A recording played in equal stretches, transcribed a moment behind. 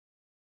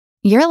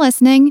You're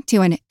listening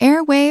to an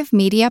Airwave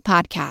Media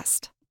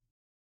Podcast.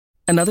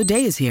 Another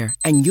day is here,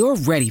 and you're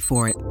ready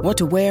for it. What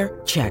to wear?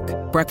 Check.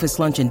 Breakfast,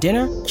 lunch, and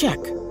dinner? Check.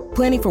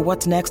 Planning for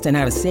what's next and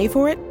how to save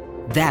for it?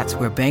 That's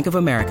where Bank of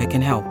America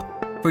can help.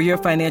 For your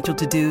financial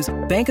to-dos,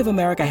 Bank of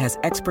America has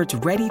experts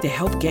ready to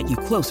help get you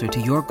closer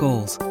to your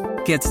goals.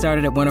 Get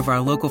started at one of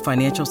our local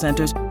financial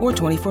centers or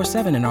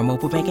 24/7 in our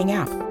mobile banking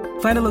app.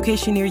 Find a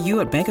location near you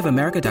at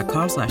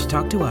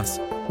bankofamerica.com/talktous.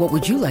 What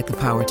would you like the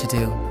power to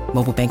do?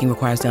 Mobile banking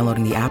requires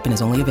downloading the app and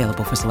is only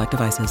available for select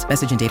devices.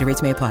 Message and data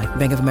rates may apply.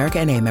 Bank of America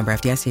N.A., member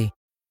FDIC.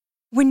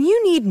 When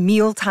you need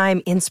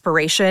mealtime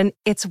inspiration,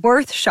 it's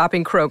worth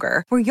shopping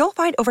Kroger, where you'll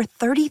find over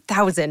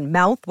 30,000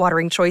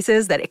 mouth-watering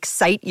choices that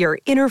excite your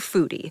inner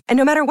foodie. And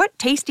no matter what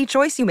tasty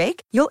choice you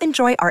make, you'll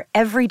enjoy our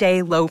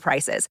everyday low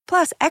prices,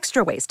 plus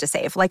extra ways to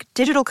save, like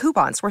digital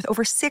coupons worth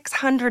over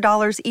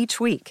 $600 each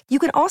week. You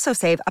can also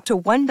save up to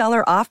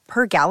 $1 off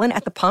per gallon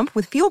at the pump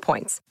with fuel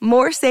points.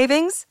 More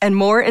savings and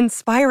more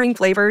inspiring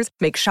flavors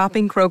make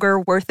shopping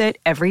Kroger worth it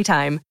every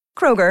time.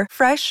 Kroger,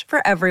 fresh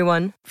for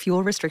everyone.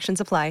 Fuel restrictions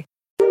apply.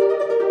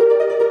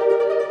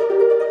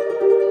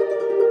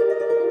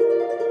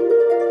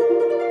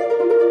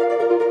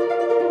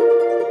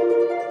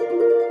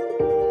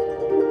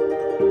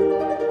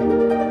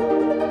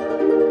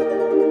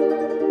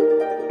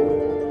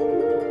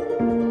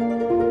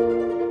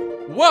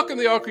 Welcome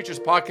to the All Creatures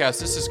Podcast.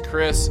 This is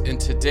Chris, and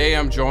today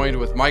I'm joined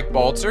with Mike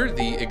Balzer,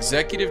 the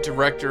Executive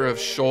Director of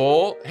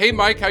Shoal. Hey,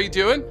 Mike, how you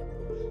doing?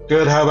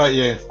 Good. How about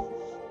you?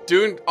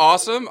 Doing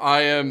awesome.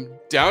 I am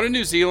down in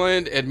New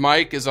Zealand, and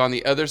Mike is on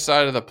the other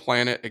side of the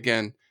planet.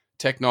 Again,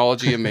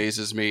 technology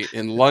amazes me.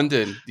 In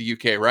London, the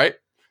UK, right?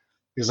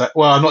 Exactly.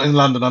 Well, I'm not in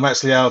London. I'm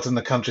actually out in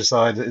the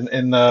countryside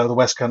in the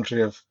West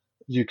Country of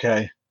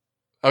UK.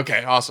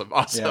 Okay, awesome.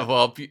 Yeah.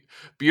 Well,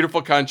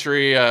 beautiful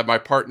country. My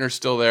partner's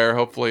still there.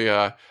 Hopefully,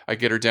 I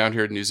get her down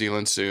here to New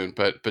Zealand soon.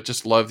 But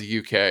just love the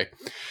UK.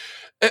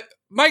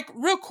 Mike,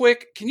 real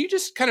quick, can you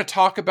just kind of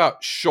talk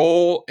about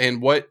Shoal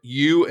and what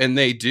you and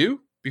they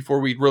do before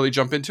we really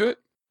jump into it?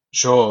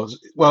 Sure.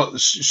 Well,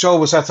 Shoal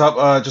was set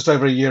up just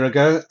over a year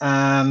ago,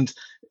 and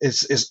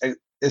it's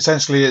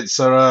essentially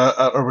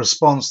a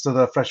response to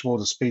the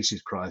freshwater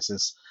species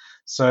crisis.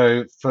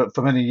 So for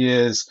many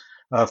years,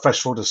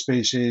 freshwater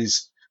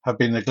species have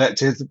been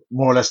neglected,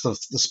 more or less the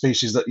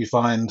species that you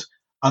find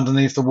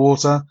underneath the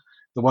water.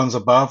 The ones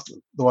above,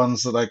 the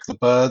ones that like the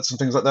birds and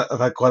things like that, have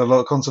had quite a lot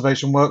of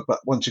conservation work. But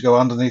once you go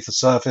underneath the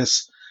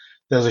surface,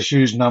 there's a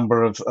huge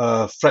number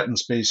of threatened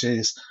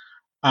species.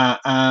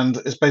 And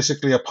it's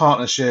basically a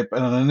partnership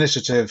and an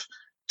initiative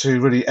to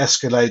really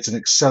escalate and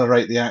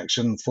accelerate the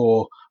action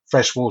for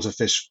freshwater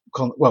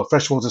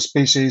freshwater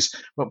species,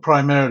 but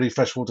primarily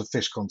freshwater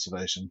fish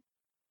conservation.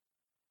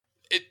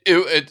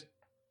 It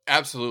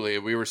Absolutely.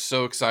 We were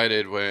so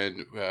excited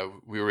when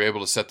we were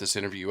able to set this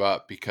interview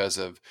up because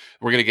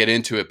we're going to get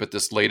into it, but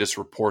this latest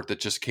report that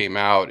just came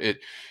out,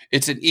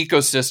 it's an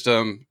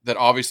ecosystem that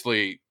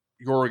obviously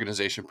your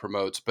organization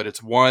promotes, but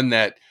it's one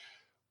that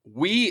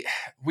we've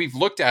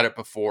looked at it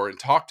before and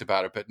talked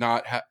about it, but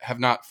have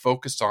not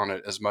focused on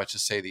it as much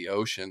as, say, the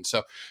ocean.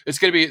 So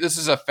this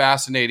is a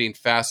fascinating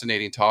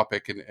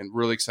topic, and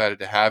really excited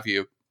to have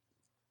you.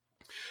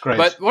 Great.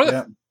 But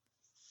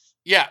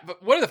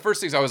but one of the first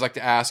things I always like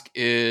to ask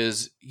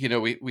is,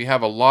 we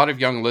have a lot of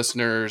young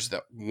listeners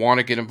that want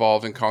to get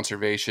involved in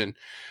conservation.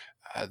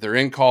 They're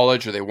in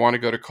college or they want to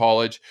go to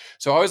college.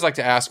 So I always like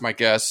to ask my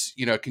guests,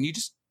 can you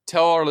just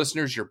tell our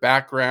listeners your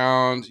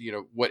background,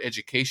 what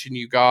education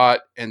you got,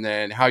 and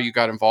then how you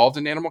got involved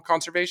in animal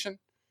conservation?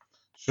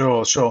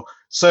 Sure. So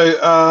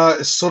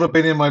it's sort of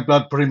been in my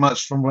blood pretty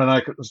much from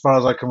as far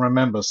as I can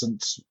remember,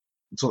 since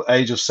sort of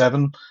age of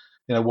 7,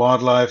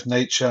 wildlife,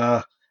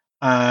 nature.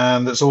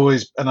 And it's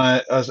always, and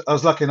I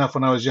was lucky enough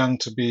when I was young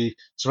to be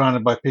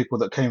surrounded by people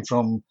that came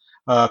from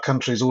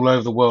countries all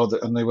over the world,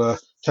 and they were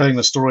telling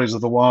the stories of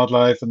the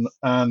wildlife,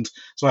 and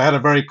so I had a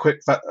very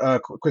quick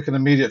and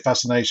immediate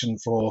fascination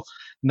for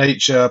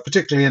nature,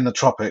 particularly in the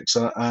tropics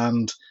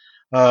and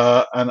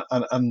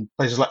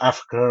places like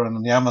Africa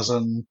and the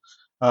Amazon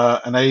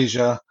and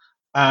Asia,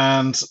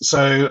 and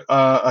so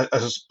I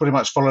just pretty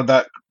much followed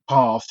that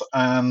path,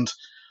 and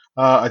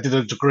I did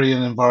a degree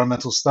in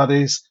environmental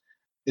studies.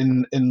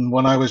 In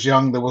when I was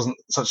young, there wasn't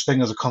such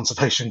thing as a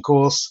conservation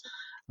course,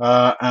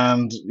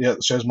 and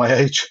it shows my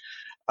age.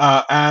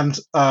 And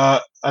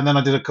then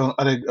I did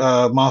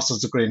a master's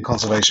degree in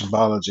conservation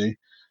biology,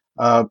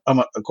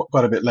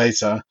 quite a bit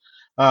later.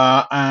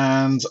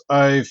 And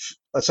I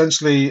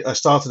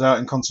started out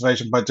in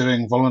conservation by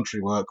doing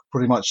voluntary work,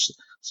 pretty much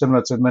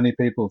similar to many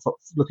people,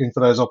 looking for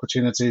those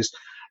opportunities,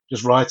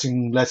 just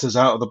writing letters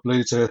out of the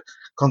blue to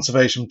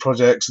conservation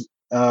projects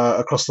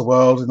across the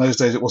world. In those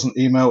days, it wasn't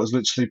email; it was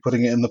literally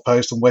putting it in the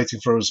post and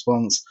waiting for a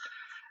response.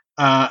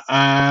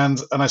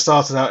 And I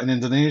started out in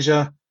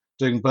Indonesia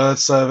doing bird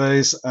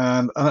surveys,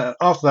 and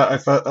after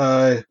that,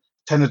 I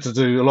tended to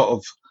do a lot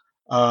of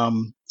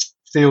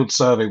field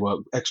survey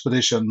work,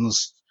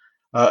 expeditions,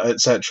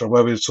 etc.,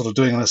 where we were sort of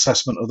doing an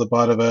assessment of the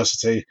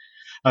biodiversity.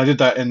 I did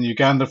that in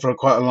Uganda for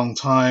quite a long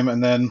time,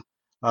 and then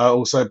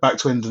also back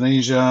to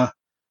Indonesia,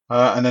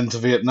 and then to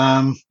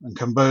Vietnam and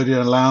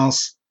Cambodia and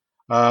Laos,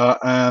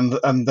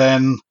 and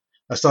then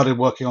I started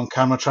working on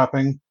camera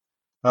trapping,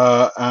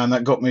 and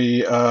that got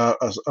me a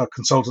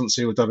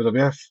consultancy with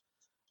WWF.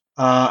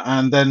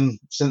 And then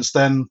since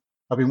then,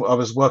 I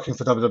was working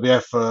for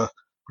WWF for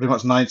pretty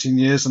much 19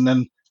 years, and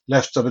then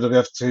left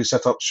WWF to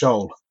set up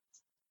Shoal.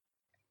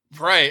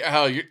 Right.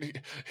 How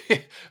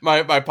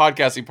my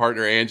podcasting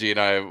partner Angie and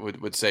I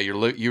would say you're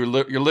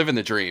living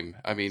the dream.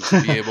 I mean,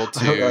 to be able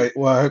to.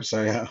 Well, I hope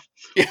so.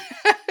 Yeah.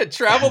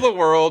 Travel the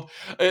world.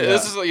 Yeah.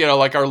 This is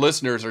like our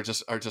listeners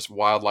are just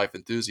wildlife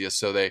enthusiasts,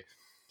 so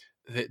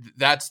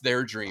that's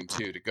their dream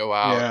too, to go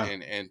out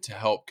and to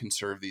help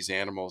conserve these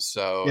animals.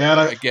 So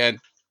again,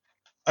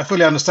 I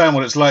fully understand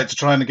what it's like to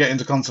try and get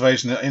into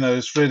conservation.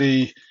 It's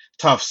really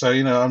tough. So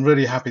I'm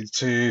really happy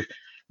to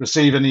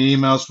receive any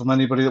emails from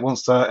anybody that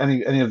wants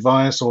any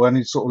advice or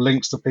any sort of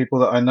links to people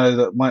that I know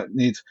that might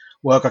need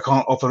work. I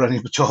can't offer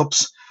any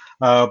jobs,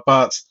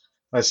 but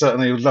I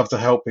certainly would love to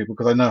help people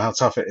because I know how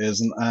tough it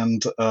is.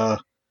 And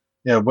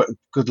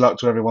good luck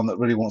to everyone that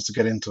really wants to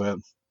get into it.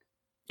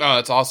 Oh,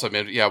 that's awesome.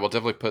 And we'll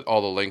definitely put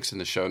all the links in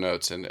the show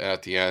notes and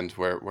at the end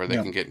where they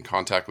can get in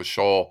contact with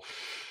Shoal.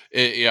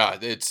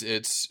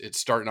 It's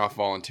starting off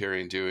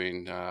volunteering,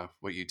 doing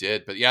what you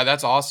did, but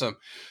that's awesome.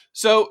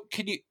 So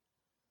can you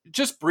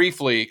just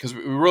briefly, because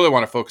we really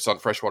want to focus on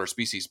freshwater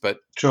species, but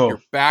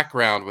your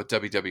background with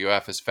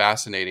WWF is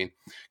fascinating.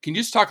 Can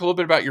you just talk a little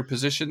bit about your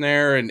position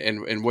there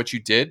and what you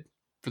did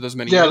for those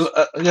many years?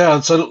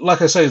 So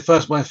like I say,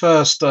 my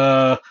first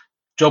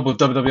job with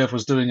WWF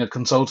was doing a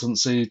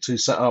consultancy to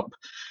set up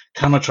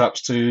camera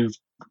traps to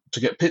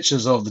get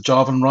pictures of the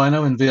Javan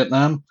rhino in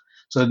Vietnam.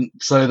 So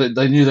that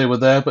they knew they were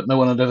there, but no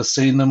one had ever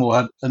seen them or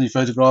had any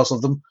photographs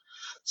of them.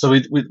 So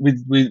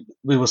we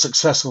were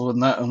successful in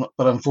that,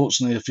 but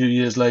unfortunately, a few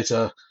years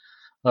later,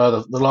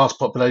 the last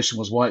population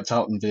was wiped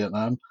out in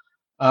Vietnam.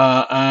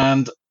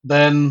 And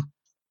then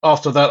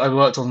after that, I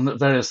worked on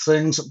various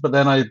things, but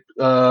then I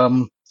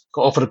got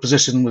offered a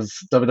position with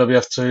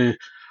WWF to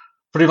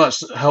pretty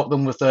much help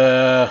them with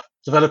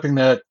developing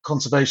their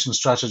conservation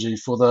strategy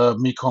for the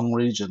Mekong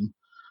region,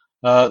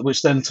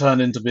 which then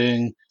turned into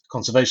being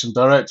conservation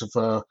director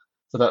for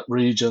that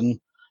region.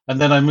 And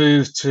then I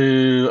moved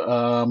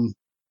to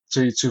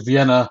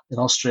Vienna in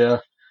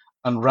Austria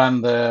and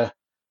ran their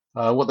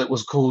what that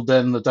was called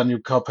then the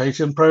Danube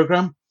Carpathian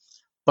program,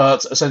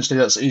 but essentially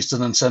that's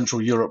Eastern and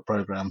Central Europe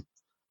program.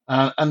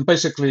 And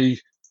basically,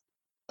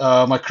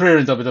 my career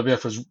in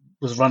WWF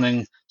was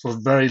running sort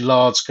of very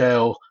large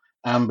scale,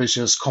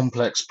 ambitious,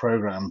 complex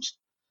programs.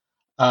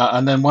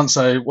 And then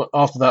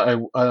after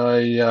that,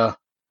 I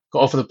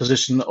got offered the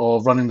position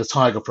of running the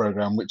Tiger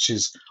program, which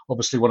is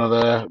obviously one of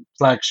their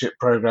flagship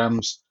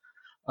programs.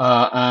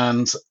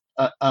 And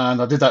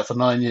I did that for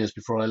 9 years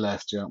before I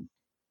left.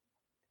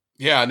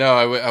 Yeah,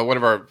 no. One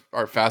of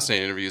our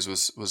fascinating interviews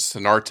was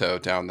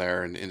Sunarto down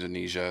there in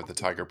Indonesia, the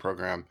Tiger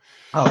program.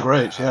 Oh,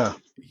 great! Super,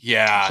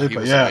 he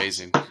was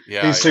amazing.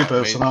 Yeah, he's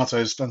super. Sunarto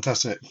is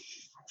fantastic.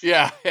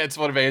 Yeah, it's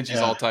one of Angie's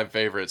all-time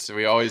favorites. So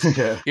we always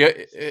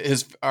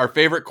our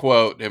favorite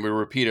quote, and we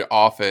repeat it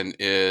often,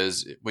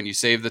 is "When you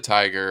save the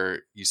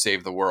tiger, you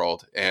save the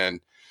world." And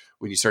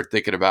when you start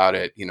thinking about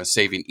it,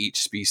 saving each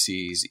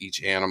species,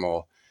 each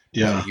animal,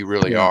 you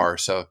really are.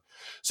 So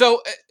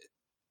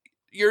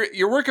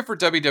you're working for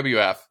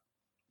WWF,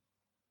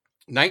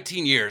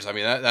 19 years. I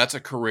mean, that's a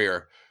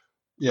career.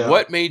 Yeah.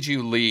 What made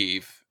you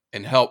leave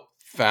and help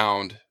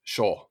found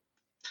Shoal?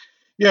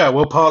 Yeah,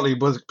 well, partly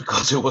was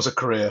because it was a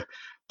career.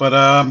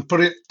 But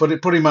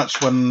pretty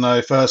much when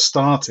I first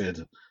started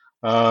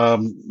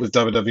with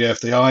WWF,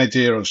 the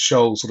idea of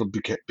Shoal sort of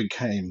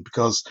became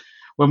because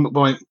when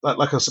like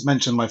I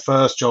mentioned, my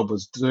first job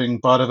was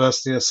doing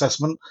biodiversity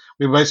assessment.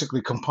 We were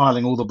basically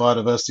compiling all the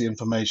biodiversity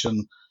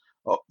information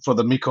for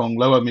the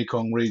lower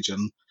Mekong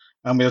region,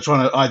 and we were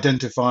trying to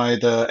identify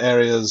the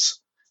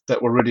areas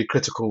that were really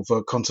critical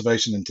for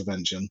conservation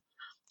intervention.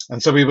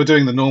 And so we were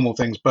doing the normal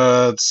things: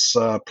 birds,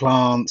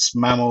 plants,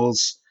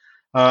 mammals.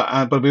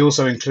 But we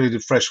also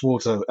included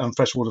freshwater and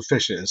freshwater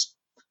fishes,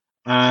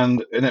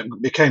 and it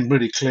became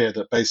really clear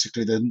that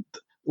basically,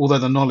 although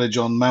the knowledge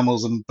on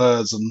mammals and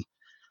birds and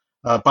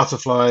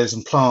butterflies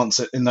and plants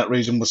in that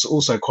region was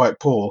also quite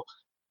poor,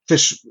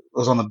 fish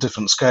was on a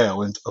different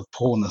scale of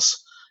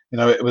poorness.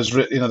 It was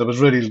there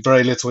was really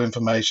very little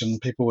information.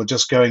 People were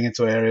just going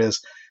into areas,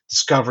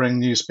 discovering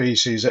new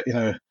species,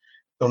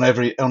 on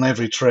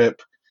every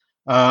trip.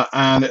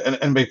 And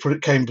it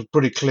became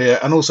pretty clear,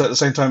 and also at the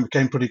same time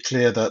became pretty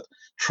clear that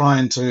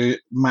trying to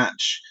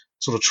match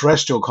sort of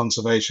terrestrial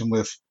conservation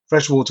with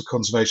freshwater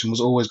conservation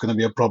was always going to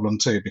be a problem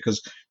too,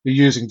 because you're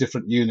using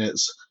different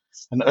units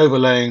and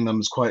overlaying them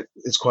is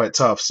quite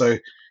tough. So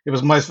it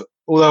was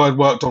although I'd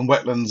worked on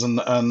wetlands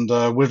and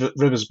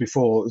rivers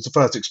before, it was the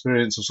first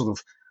experience of sort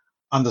of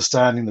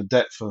understanding the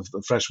depth of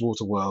the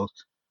freshwater world.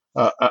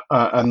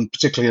 And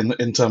particularly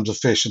in terms of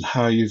fish and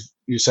how you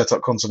set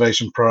up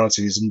conservation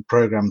priorities and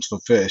programs for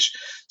fish.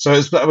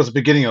 So that was the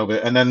beginning of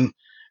it, and then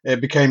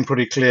it became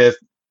pretty clear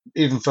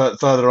even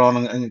further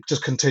on, and it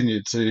just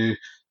continued to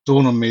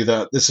dawned on me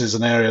that this is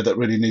an area that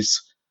really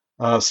needs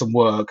some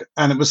work.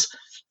 And it was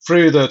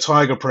through the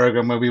Tiger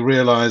program where we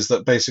realized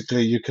that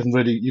basically you can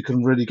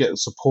really get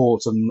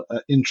support and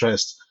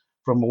interest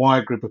from a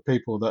wide group of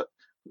people that,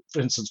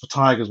 for instance, for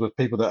tigers, with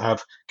people that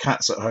have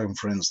cats at home,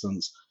 for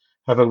instance,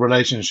 have a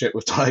relationship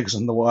with tigers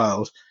in the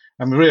wild.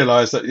 And we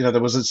realized that,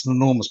 there was this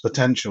enormous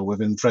potential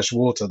within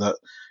freshwater, that,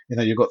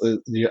 you've got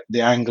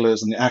the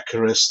anglers and the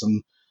aquarists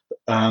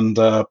and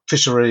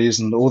fisheries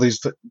and all these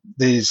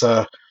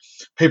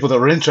people that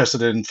were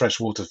interested in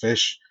freshwater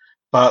fish,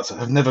 but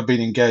have never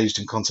been engaged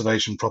in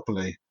conservation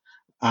properly.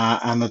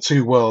 And the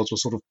two worlds were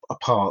sort of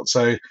apart.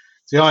 So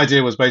the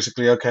idea was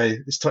basically, okay,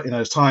 it's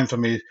time for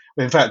me.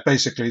 In fact,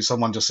 basically,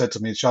 someone just said to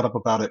me, "Shut up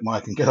about it,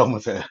 Mike, and get on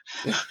with it."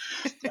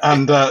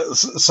 And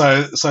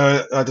so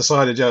I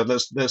decided,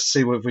 let's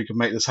see if we can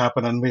make this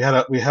happen. And we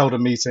held a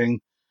meeting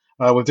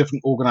with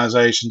different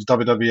organisations,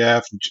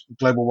 WWF,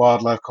 Global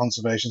Wildlife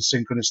Conservation,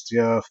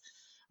 Synchronicity Earth,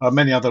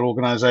 many other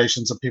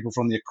organisations, and people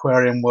from the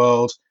aquarium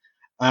world.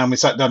 And we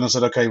sat down and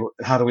said, okay,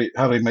 how do we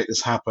make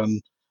this happen?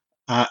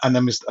 And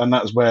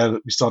that was where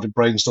we started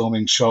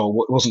brainstorming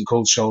Shoal. It wasn't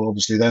called Shoal,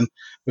 obviously, then.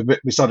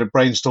 We started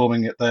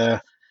brainstorming it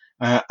there.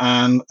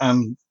 And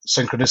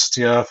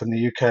Synchronicity Earth in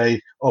the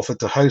UK offered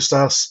to host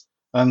us,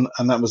 and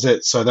that was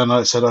it. So then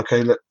I said,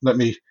 okay, let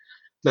me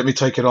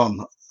take it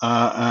on,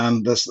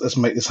 and let's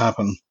make this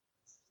happen.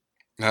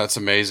 That's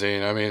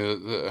amazing. I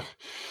mean,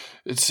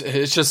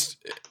 it's just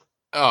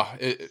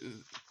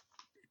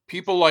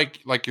people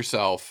like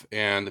yourself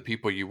and the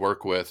people you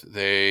work with,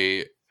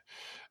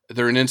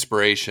 they're an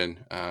inspiration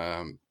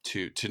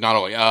to not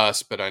only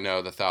us, but I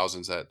know the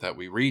thousands that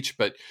we reach.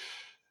 But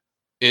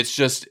it's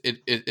just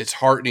it's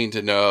heartening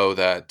to know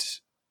that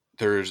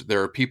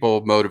there are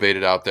people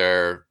motivated out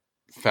there,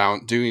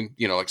 doing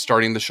like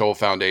starting the Shoal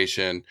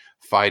Foundation,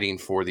 fighting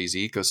for these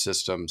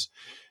ecosystems.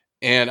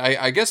 And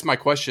I guess my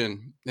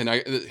question, and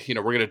we're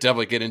going to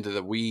definitely get into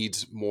the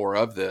weeds more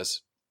of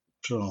this.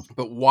 Sure.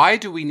 But why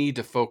do we need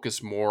to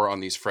focus more on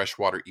these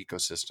freshwater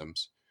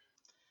ecosystems?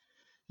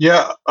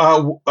 Yeah,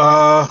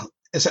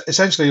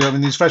 essentially, I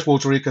mean, these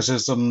freshwater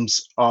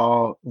ecosystems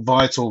are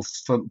vital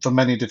for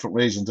many different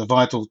reasons. They're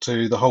vital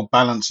to the whole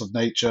balance of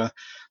nature.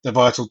 They're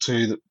vital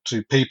to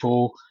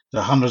people.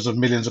 The hundreds of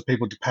millions of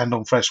people depend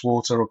on fresh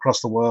water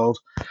across the world.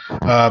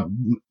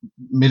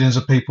 Millions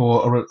of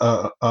people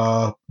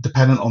are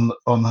dependent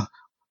on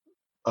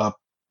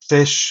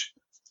fish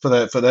for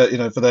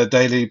their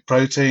daily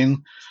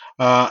protein,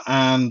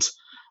 and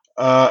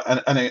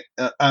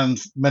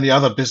many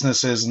other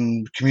businesses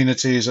and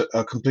communities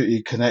are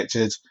completely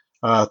connected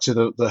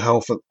to the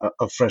health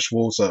of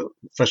freshwater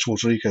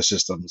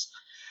ecosystems.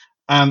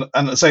 And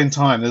at the same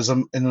time, there's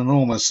an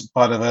enormous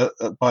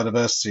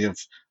diversity of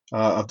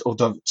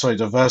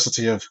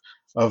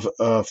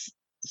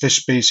fish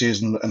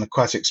species and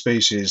aquatic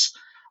species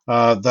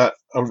that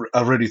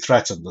are really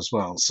threatened as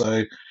well.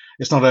 So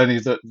it's not only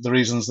the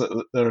reasons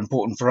that they're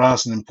important for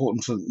us and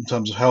important in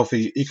terms of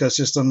healthy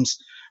ecosystems,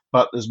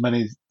 but there's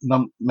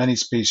many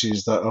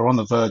species that are on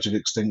the verge of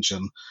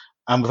extinction.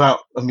 And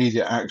without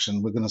immediate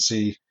action, we're going to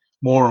see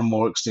more and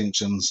more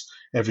extinctions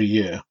every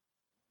year.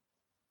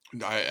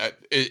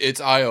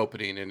 It's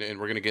eye-opening, and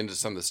we're going to get into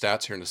some of the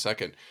stats here in a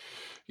second.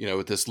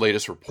 With this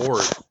latest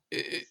report,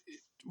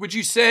 would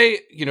you say,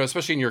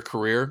 especially in your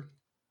career,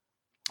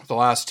 the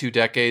last 2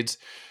 decades,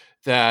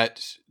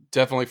 that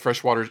definitely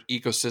freshwater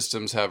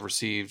ecosystems have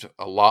received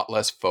a lot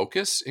less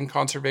focus in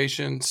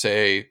conservation,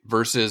 say,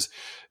 versus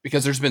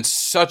because there's been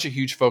such a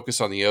huge focus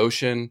on the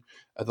ocean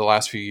the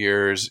last few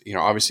years?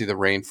 Obviously the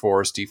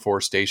rainforest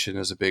deforestation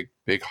is a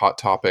big hot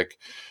topic.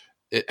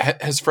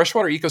 Has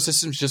freshwater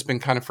ecosystems just been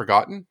kind of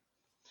forgotten?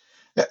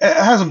 It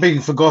hasn't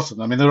been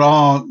forgotten. I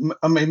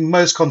mean,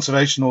 most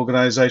conservation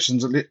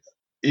organizations,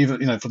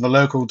 even from the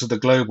local to the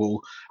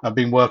global, have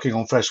been working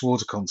on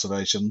freshwater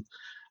conservation,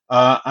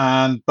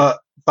 but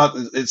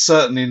it's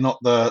certainly not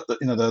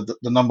the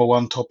number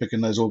one topic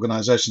in those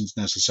organizations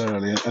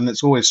necessarily, and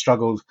it's always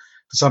struggled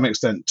to some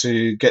extent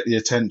to get the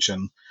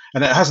attention.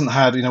 And it hasn't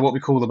had what we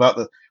call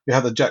we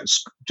had the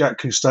Jacques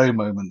Cousteau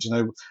moment,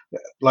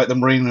 like the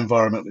marine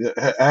environment.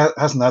 It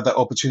hasn't had that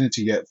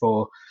opportunity yet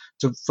for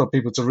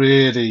people to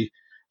really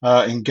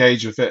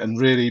engage with it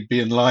and really be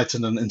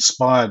enlightened and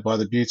inspired by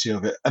the beauty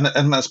of it.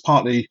 And that's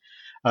partly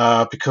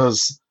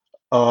because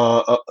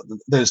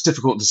it's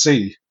difficult to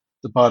see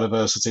the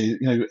biodiversity.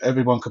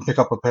 Everyone can pick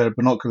up a pair of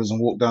binoculars and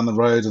walk down the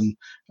road and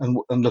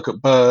look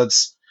at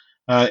birds.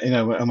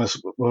 And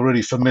we're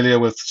really familiar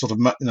with sort of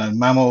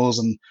mammals,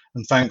 and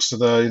thanks to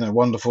the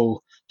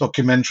wonderful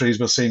documentaries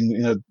we're seeing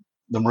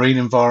the marine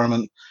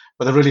environment,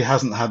 but there really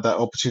hasn't had that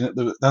opportunity.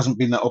 There hasn't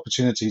been that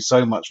opportunity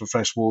so much for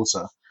fresh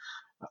water,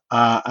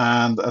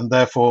 and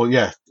therefore,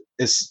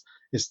 it's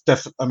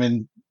I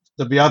mean,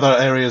 there'll be other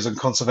areas in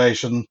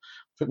conservation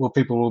where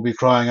people will be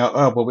crying out,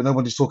 "Oh, well,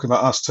 nobody's talking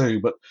about us too."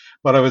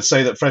 But I would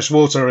say that fresh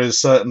water is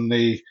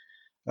certainly,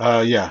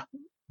 that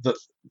it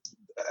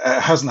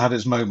hasn't had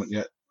its moment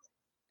yet.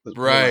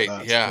 Right.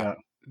 Yeah.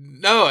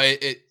 No,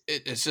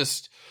 it's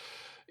just,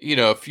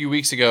 a few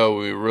weeks ago,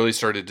 we really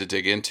started to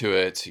dig into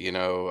it,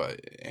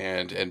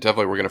 and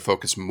definitely we're going to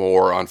focus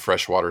more on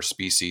freshwater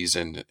species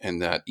and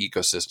that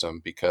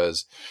ecosystem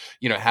because,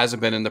 it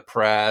hasn't been in the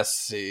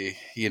press.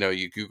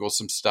 You Google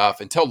some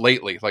stuff until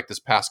lately, like this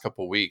past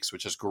couple of weeks,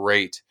 which is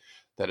great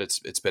that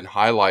it's been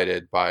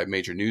highlighted by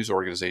major news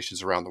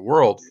organizations around the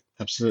world.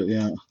 Absolutely,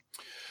 yeah.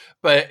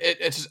 But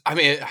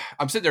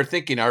I'm sitting there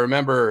thinking, I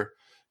remember,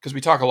 because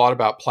we talk a lot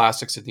about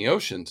plastics in the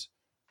oceans.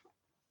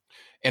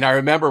 And I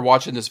remember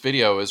watching this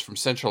video. It was from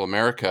Central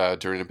America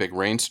during a big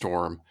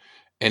rainstorm.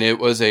 And it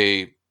was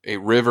a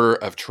river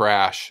of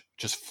trash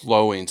just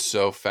flowing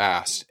so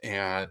fast.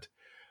 And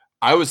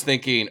I was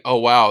thinking, oh,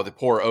 wow, the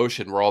poor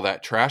ocean where all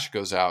that trash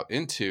goes out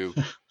into.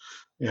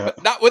 Yeah.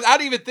 But not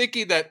without even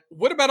thinking that,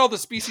 what about all the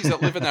species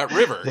that live in that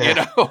river?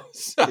 Yeah.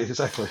 So,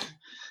 Exactly.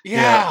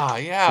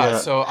 Yeah.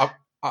 So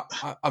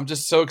I'm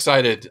just so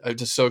excited. I'm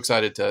just so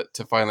excited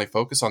to finally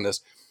focus on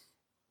this.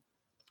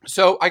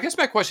 So I guess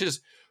my question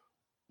is,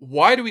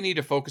 why do we need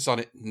to focus on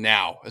it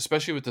now,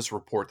 especially with this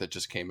report that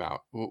just came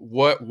out?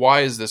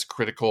 Why is this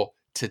critical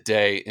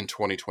today in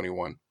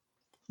 2021?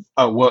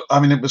 Oh, well,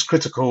 it was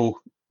critical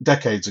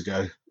decades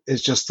ago.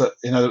 It's just that,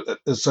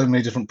 there's so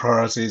many different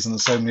priorities and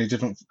there's so many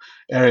different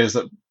areas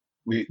that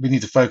we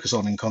need to focus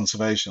on in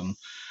conservation.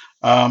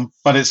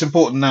 But it's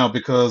important now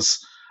because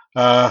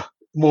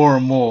more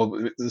and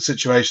more the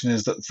situation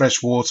is that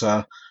fresh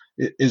water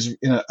is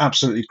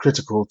absolutely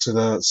critical to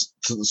the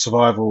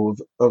survival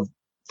of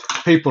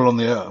people on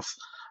the earth,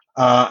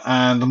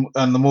 and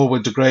the more we're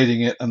degrading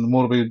it, and the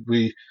more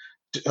we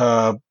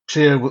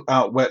clear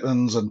out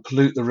wetlands and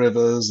pollute the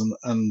rivers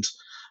and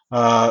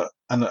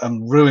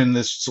ruin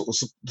this sort of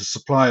the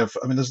supply of.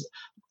 There's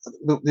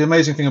the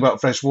amazing thing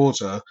about fresh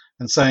water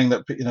and saying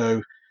that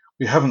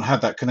we haven't had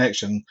that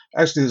connection.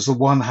 Actually, it's the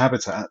one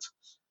habitat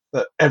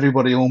that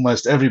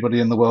almost everybody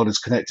in the world is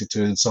connected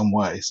to in some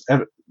ways.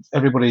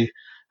 Everybody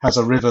has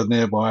a river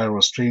nearby, or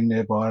a stream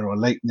nearby, or a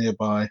lake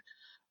nearby.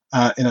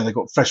 They've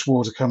got fresh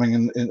water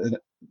coming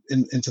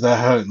into their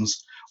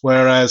homes,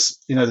 whereas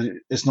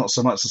it's not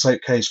so much the same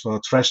case for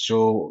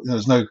terrestrial.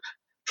 There's no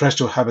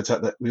terrestrial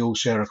habitat that we all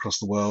share across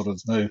the world.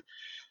 There's no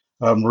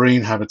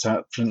marine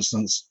habitat, for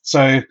instance.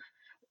 So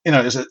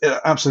it's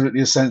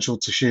absolutely essential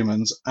to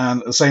humans,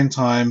 and at the same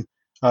time,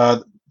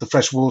 the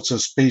freshwater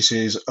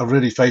species are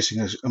really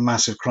facing a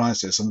massive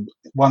crisis, and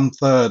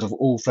 1/3 of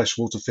all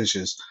freshwater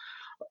fishes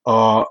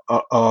are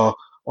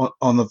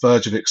on the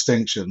verge of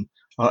extinction.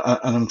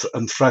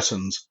 And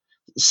threatened.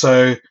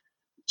 So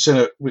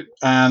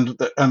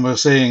we're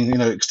seeing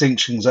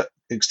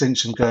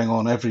extinctions going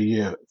on every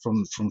year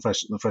from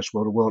the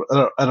freshwater world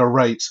at a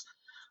rate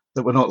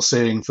that we're not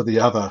seeing for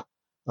the other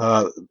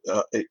biomes.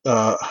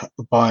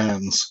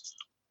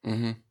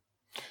 Mm-hmm.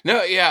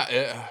 No,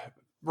 yeah,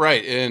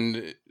 right.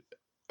 And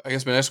I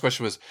guess my next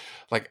question was,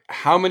 like,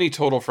 how many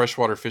total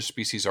freshwater fish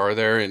species are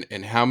there,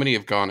 and how many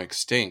have gone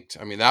extinct?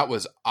 That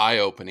was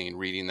eye-opening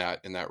reading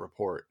that in that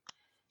report.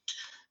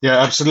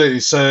 Yeah,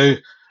 absolutely. So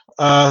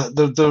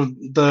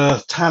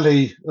the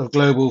tally of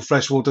global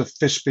freshwater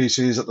fish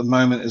species at the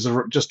moment is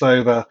just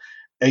over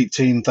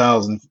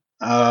 18,000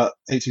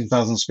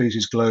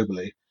 species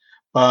globally.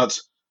 But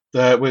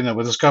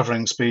we're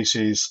discovering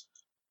species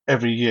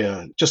every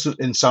year. Just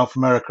in South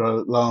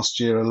America last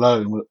year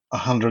alone,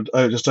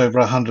 just over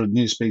 100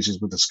 new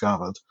species were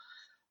discovered.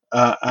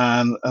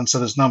 And so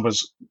this number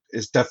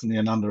is definitely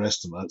an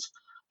underestimate.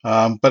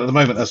 But at the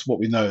moment, that's what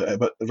we know,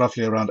 but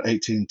roughly around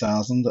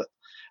 18,000.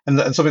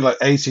 And something like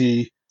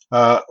 80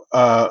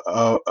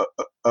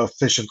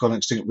 fish have gone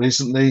extinct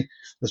recently.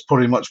 There's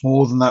probably much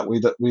more than that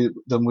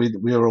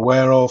we are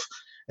aware of.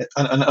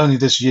 And only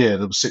this year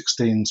there were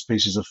 16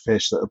 species of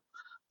fish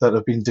that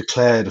have been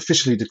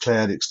officially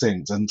declared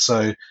extinct. And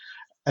so,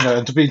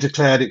 and to be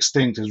declared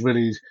extinct is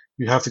really,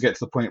 you have to get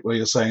to the point where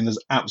you're saying there's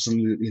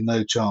absolutely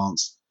no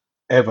chance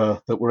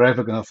ever that we're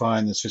ever going to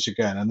find this fish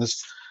again. And there's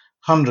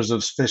hundreds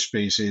of fish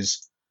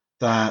species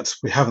that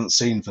we haven't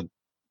seen for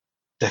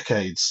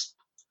decades.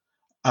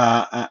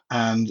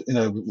 And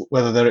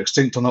whether they're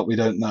extinct or not, we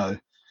don't know.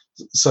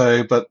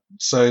 So to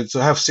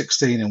have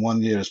 16 in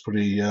 1 year is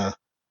pretty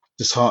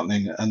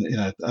disheartening, and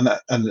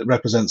and it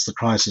represents the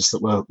crisis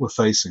that we're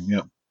facing.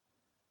 Yeah,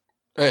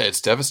 it's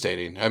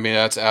devastating.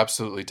 That's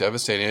absolutely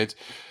devastating. It's,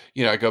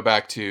 I go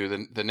back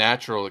to the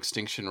natural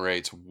extinction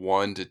rates.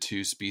 1 to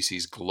 2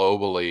 species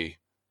globally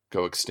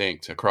go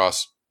extinct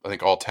across, I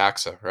think, all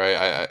taxa.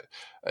 Right?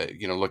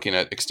 Looking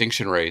at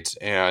extinction rates,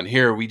 and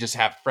here we just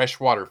have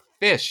freshwater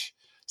fish.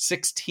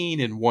 16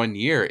 in 1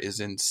 year is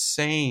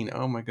insane.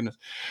 Oh my goodness.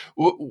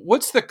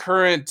 What's the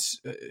current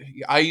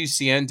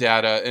IUCN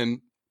data?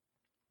 And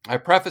I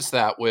preface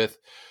that with,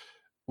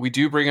 we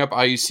do bring up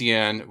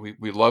IUCN.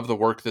 We love the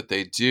work that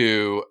they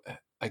do.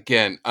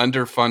 Again,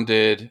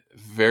 underfunded,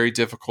 very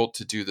difficult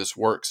to do this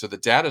work. So the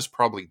data is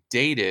probably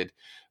dated,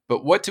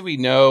 but what do we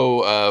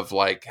know of,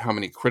 like, how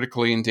many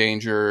critically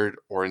endangered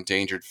or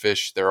endangered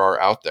fish there are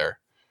out there?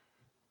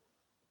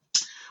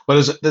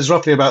 Well, there's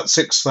roughly about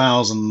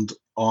 6,000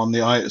 on the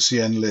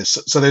IUCN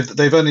list. So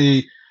they've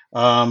only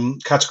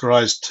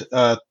categorized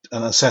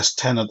and assessed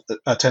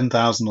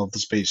 10,000 of the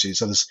species.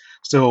 So there's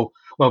still,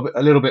 well,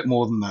 a little bit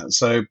more than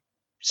that.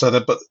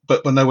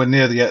 But we're nowhere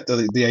near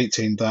the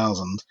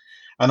 18,000.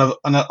 And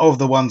of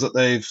the ones that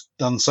they've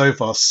done so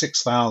far,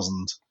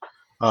 6,000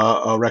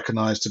 are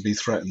recognized to be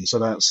threatened. So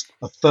that's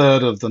a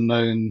third of the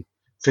known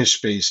fish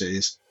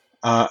species,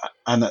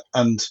 and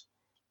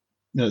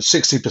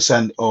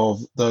 60% of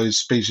those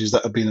species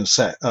that have been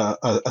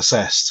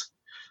assessed.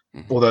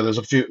 Mm-hmm. Although there's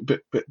a few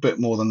bit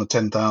more than the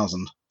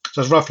 10,000,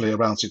 so it's roughly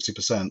around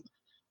 60%.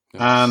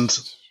 And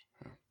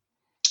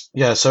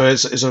yeah, so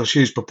it's a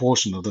huge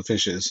proportion of the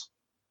fishes.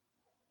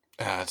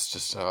 Yeah, it's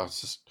just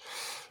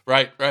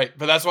right. But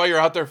that's why you're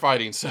out there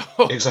fighting. So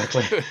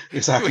exactly.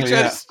 We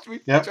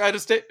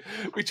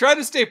try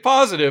to stay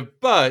positive,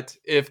 but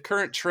if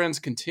current trends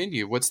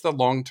continue, what's the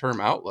long-term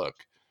outlook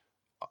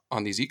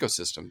on these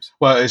ecosystems?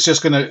 Well, it's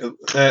just going to.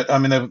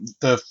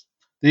 The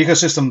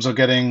ecosystems are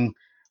getting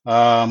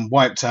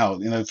wiped out.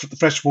 The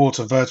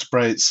freshwater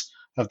vertebrates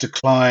have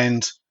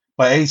declined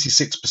by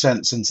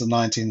 86% since the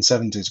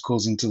 1970s,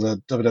 according to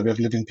the WWF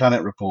Living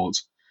Planet report.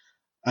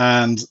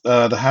 And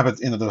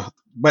the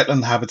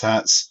wetland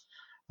habitats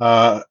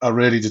are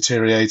really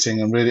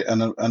deteriorating,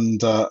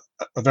 and are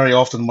very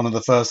often one of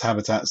the first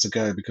habitats to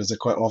go, because they're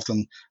quite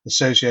often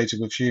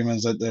associated with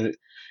humans. That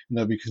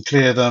we can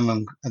clear them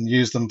and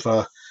use them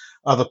for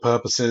other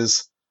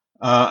purposes.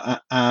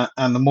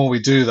 And the more we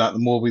do that, the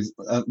more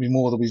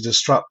that we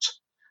disrupt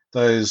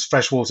those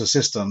freshwater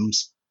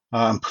systems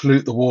and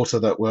pollute the water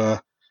that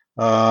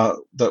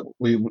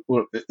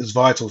is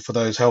vital for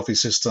those healthy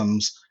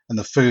systems, and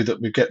the food that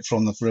we get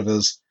from the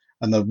rivers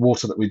and the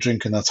water that we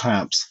drink in our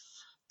taps.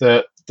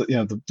 The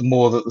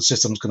more that the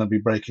system's going to be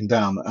breaking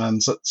down,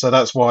 and so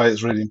that's why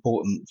it's really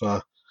important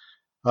for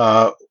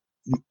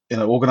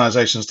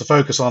organizations to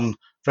focus on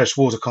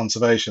freshwater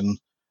conservation.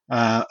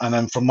 And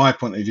then, from my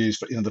point of view,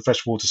 the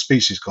freshwater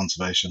species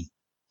conservation.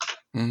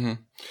 Mm-hmm.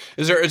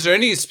 Is there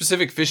any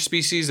specific fish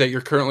species that you're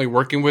currently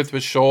working with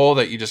Shoal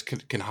that you just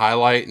can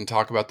highlight and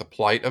talk about the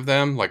plight of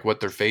them, like what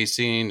they're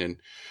facing and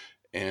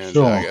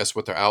Sure. I guess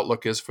what their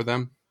outlook is for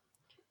them?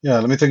 Yeah,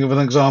 let me think of an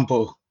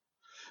example.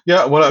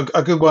 Yeah, well,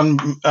 a good one,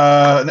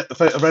 a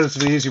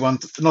relatively easy one,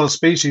 not a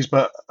species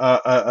but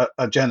a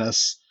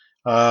genus,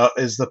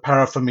 is the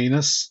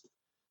Paraphorminus.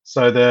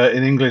 So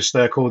in English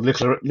they're called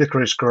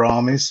licorice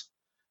gouramis.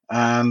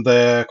 And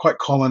they're quite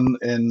common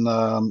in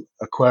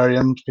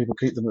aquariums. People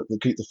keep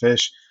the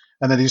fish,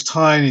 and they're these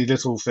tiny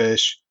little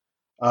fish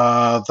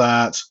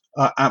that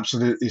are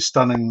absolutely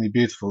stunningly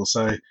beautiful.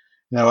 So,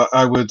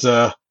 I would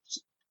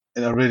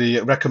really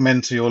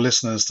recommend to your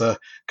listeners to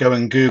go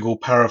and Google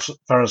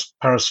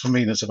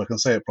Paraphorminus, if I can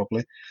say it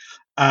properly,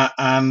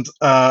 and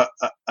have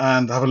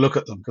a look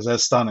at them, because they're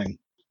stunning,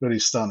 really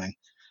stunning.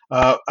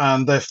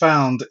 And they're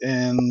found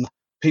in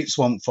peat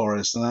swamp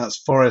forest, and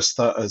that's forest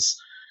that is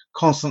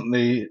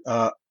constantly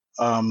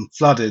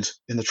flooded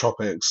in the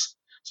tropics.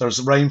 So it's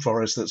a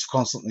rainforest that's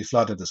constantly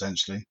flooded,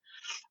 essentially.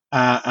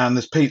 And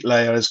this peat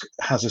layer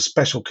has a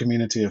special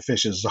community of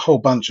fishes, a whole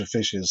bunch of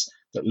fishes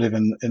that live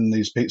in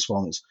these peat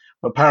swamps.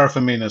 But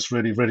Paraphorminus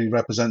really, really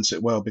represents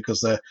it well, because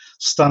they're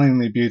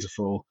stunningly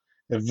beautiful.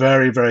 They're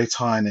very, very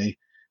tiny.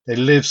 They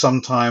live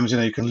sometimes,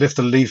 you can lift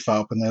a leaf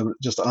up and they're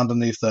just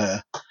underneath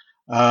there.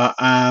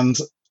 And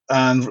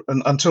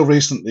until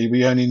recently,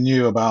 we only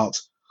knew about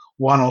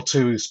one or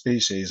two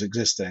species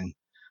existing,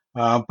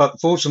 but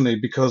fortunately,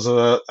 because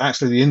of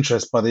actually the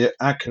interest by the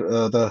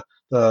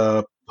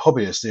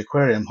hobbyists, the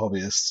aquarium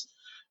hobbyists,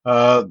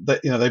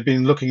 they've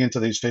been looking into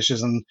these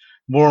fishes, and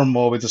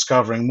more we're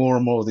discovering more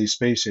and more of these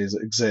species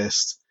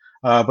exist.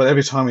 But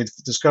every time we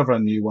discover a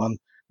new one,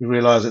 we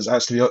realize it's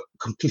actually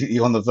completely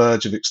on the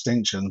verge of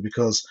extinction,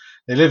 because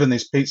they live in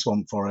these peat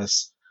swamp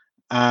forests.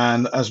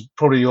 And as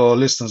probably your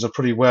listeners are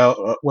pretty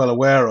well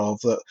aware of,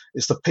 that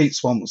it's the peat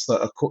swamps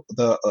that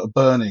are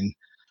burning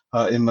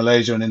in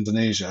Malaysia and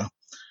Indonesia,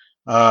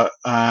 and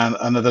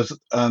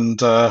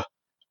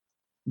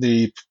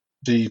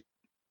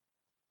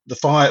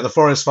the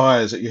forest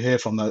fires that you hear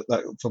from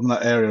that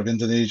area of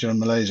Indonesia and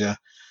Malaysia,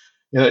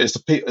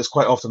 it's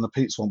quite often the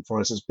peat swamp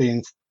forest is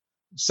being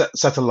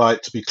set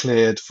alight to be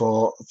cleared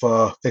for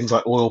things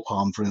like oil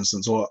palm, for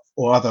instance, or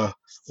other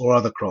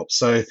crops.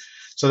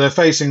 So they're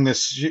facing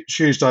this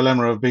huge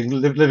dilemma of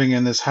living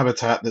in this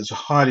habitat that's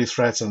highly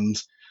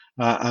threatened,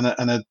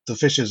 and the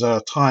fishes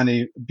are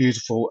tiny,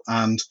 beautiful,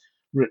 and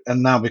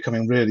now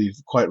becoming really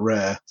quite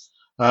rare.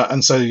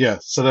 So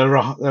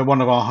they're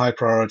one of our high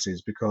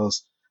priorities,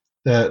 because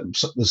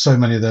there's so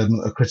many of them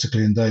are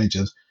critically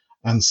endangered,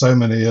 and so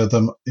many of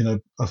them are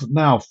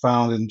now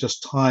found in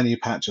just tiny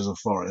patches of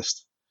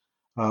forest.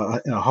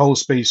 A whole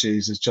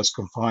species is just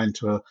confined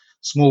to a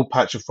small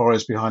patch of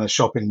forest behind a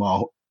shopping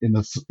mall in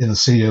a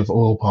sea of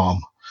oil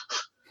palm.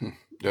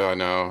 Yeah, I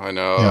know.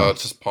 Yeah.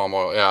 It's just palm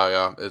oil.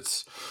 Yeah.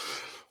 It's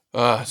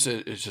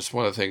just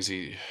one of the things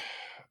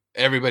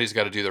everybody's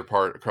got to do their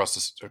part across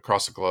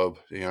the globe.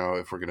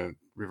 If we're going to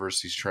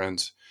reverse these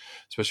trends,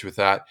 especially with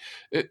that.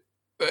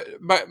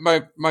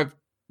 My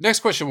next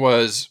question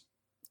was,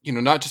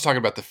 not just talking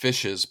about the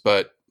fishes,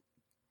 but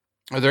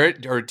Are there,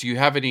 or do you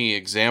have any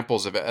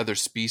examples of other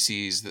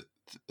species that,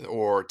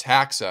 or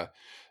taxa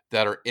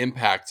that are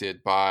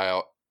impacted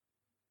by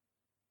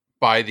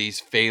these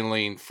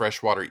failing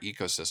freshwater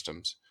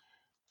ecosystems?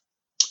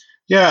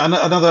 Yeah, one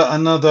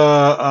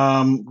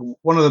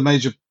of the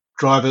major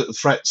driver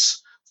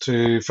threats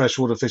to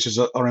freshwater fishes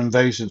are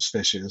invasive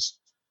fishes,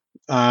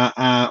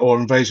 or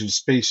invasive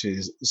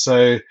species.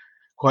 So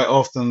quite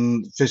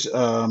often fish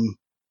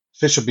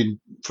have been,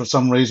 for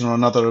some reason or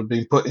another, have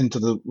been put into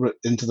the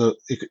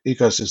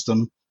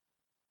ecosystem,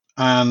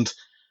 and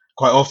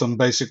quite often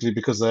basically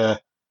because they're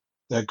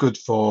good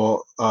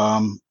for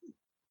a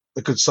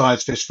good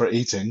sized fish for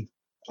eating,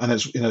 and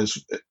there's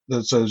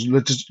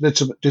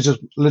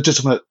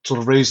legitimate sort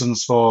of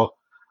reasons for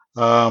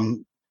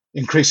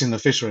increasing the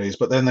fisheries,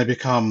 but then they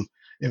become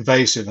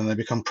invasive and they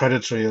become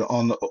predatory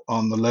on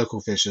the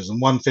local fishes.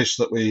 And one fish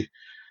that we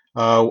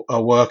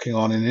are working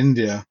on in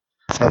India,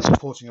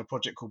 supporting a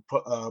project called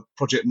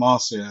Project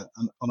Marcia,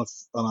 and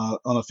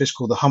on a fish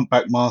called the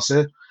humpback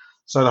marcia.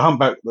 So the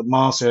humpback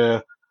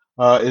marcia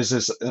is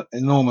this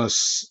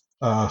enormous,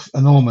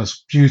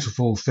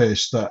 beautiful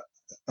fish that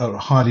are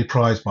highly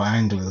prized by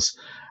anglers.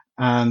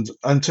 And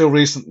until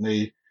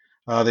recently,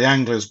 the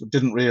anglers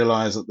didn't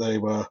realize that they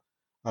were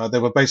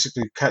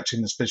basically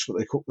catching this fish,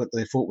 what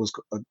they thought was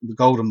the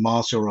golden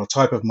marcia, or a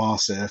type of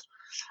marcia.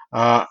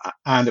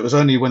 And it was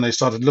only when they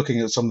started looking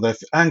at some of their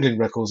angling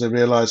records they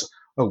realized,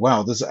 oh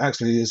wow, this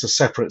actually is a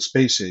separate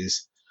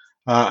species.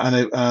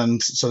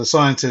 And so the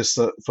scientists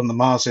from the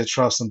Marcia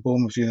Trust and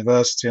Bournemouth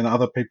University and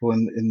other people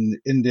in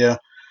India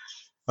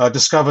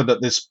discovered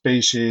that this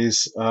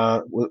species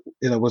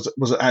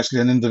was actually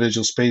an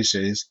individual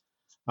species,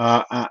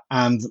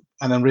 and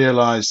then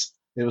realized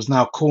it was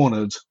now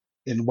cornered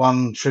in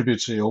one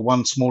tributary or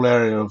one small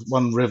area of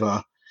one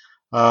river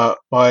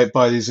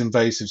by these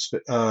invasive,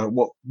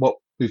 what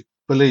we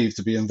believe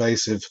to be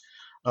invasive,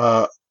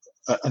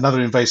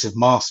 another invasive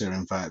marcia,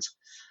 in fact.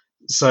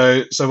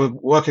 So we're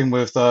working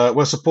with,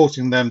 we're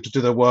supporting them to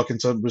do their work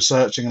into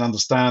researching and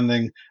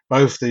understanding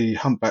both the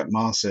humpback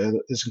marcia,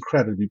 this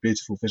incredibly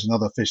beautiful fish,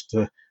 another fish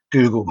to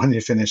Google when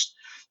you're finished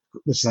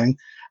this thing,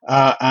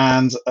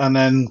 and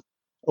then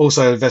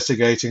also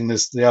investigating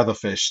the other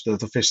fish,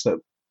 the fish that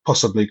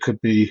possibly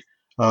could be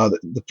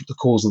the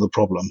cause of the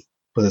problem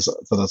for this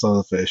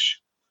other fish.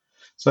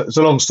 So it's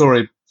a long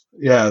story.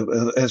 Yeah,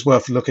 it's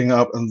worth looking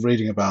up and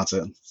reading about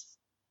it.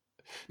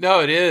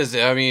 No, it is.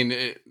 I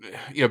mean,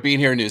 being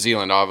here in New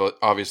Zealand,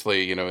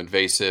 obviously,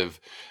 invasive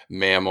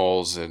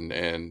mammals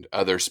and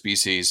other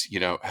species,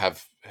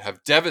 have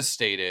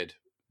devastated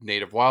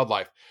native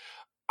wildlife.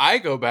 I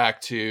go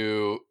back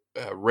to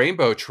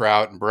rainbow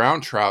trout and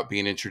brown trout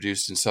being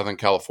introduced in Southern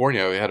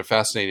California. We had a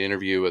fascinating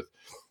interview with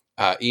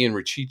Ian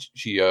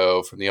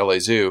Riccio from the LA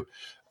Zoo,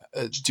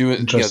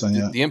 doing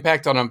the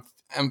impact on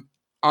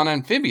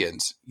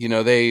amphibians.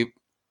 They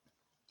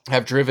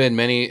have driven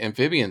many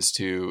amphibians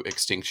to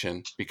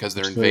extinction because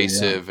they're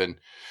invasive, and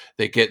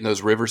they get in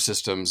those river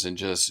systems and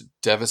just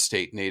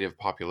devastate native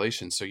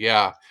populations. So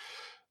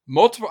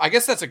multiple. I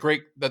guess that's a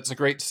great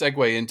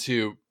segue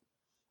into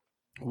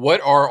what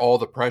are all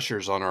the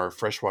pressures on our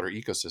freshwater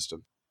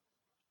ecosystem.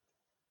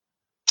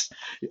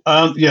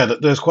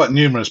 There's quite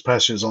numerous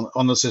pressures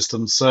on the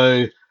system.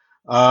 So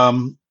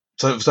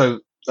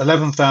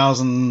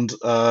 11,000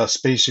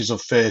 species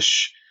of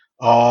fish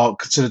are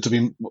considered to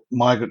be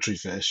migratory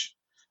fish,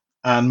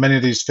 and many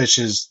of these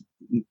fishes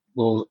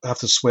will have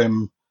to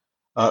swim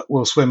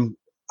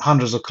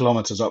hundreds of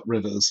kilometers up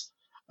rivers,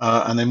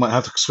 and they might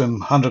have to swim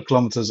 100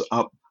 kilometers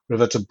up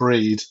river to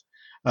breed.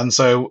 And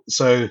so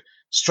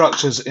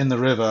structures in the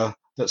river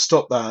that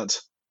stop that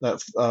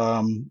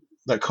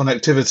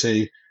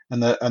connectivity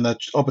and the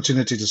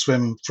opportunity to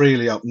swim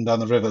freely up and down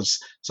the rivers,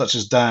 such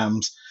as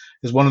dams,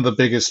 is one of the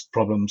biggest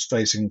problems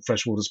facing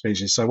freshwater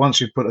species. So once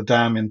you put a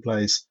dam in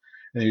place,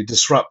 you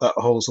disrupt that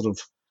whole sort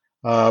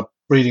of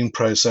breeding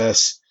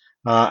process,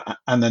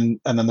 and then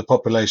the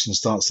population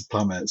starts to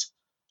plummet.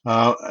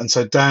 And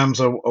so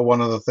dams are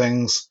one of the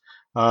things.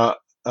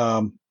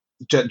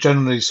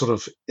 Generally, sort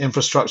of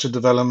infrastructure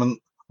development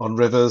on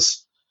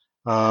rivers,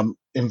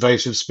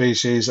 invasive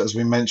species, as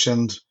we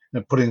mentioned,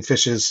 putting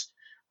fishes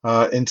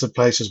into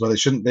places where they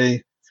shouldn't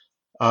be.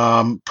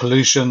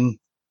 Pollution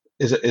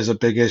is a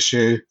big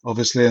issue.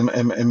 Obviously,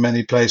 in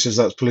many places,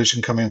 that's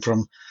pollution coming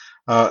from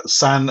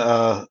sand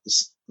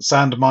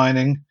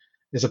mining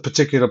is a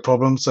particular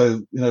problem.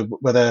 So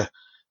where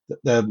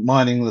they're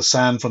mining the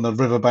sand from the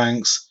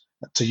riverbanks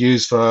to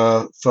use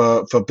for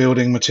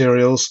building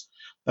materials,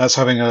 that's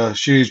having a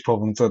huge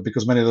problem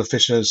because many of the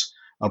fishes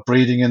are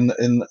breeding in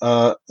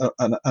are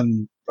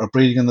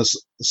breeding in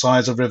the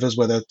sides of rivers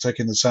where they're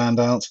taking the sand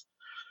out.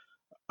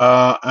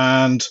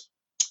 I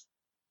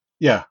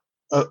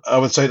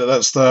would say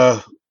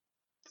so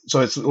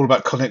it's all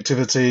about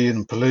connectivity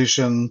and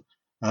pollution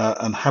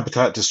and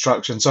habitat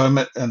destruction.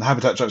 And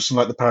habitat destruction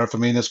like the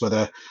Paraphorminus, where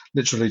they're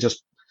literally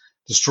just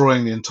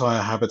destroying the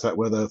entire habitat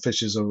where the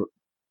fishes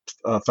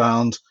are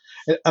found.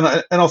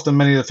 And often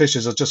many of the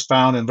fishes are just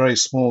found in very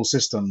small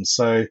systems.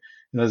 So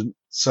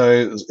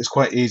it's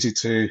quite easy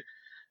to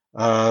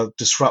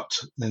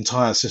disrupt an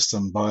entire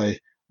system by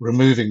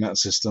removing that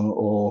system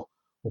or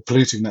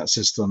polluting that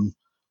system,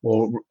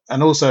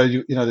 and also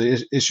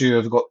the issue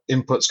of got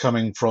inputs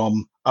coming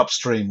from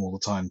upstream all the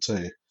time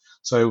too.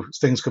 So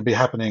things could be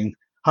happening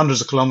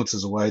hundreds of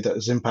kilometers away that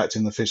is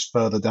impacting the fish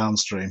further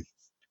downstream.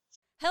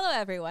 Hello,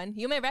 everyone.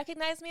 You may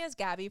recognize me as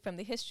Gabby from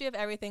the History of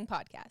Everything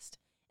podcast.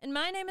 And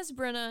my name is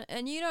Brenna,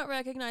 and you don't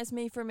recognize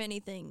me from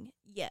anything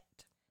yet.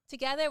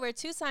 Together, we're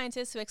two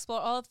scientists who explore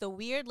all of the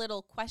weird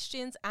little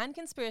questions and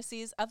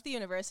conspiracies of the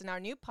universe in our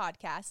new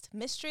podcast,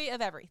 Mystery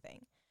of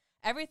Everything.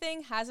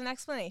 Everything has an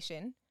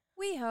explanation.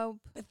 We hope.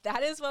 But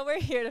that is what we're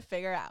here to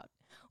figure out.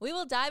 We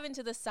will dive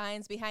into the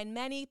science behind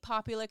many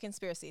popular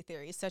conspiracy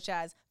theories, such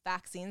as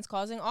vaccines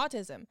causing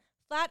autism,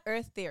 flat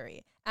earth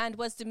theory, and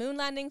was the moon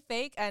landing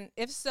fake? And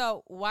if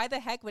so, why the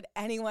heck would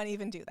anyone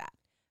even do that?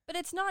 But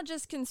it's not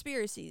just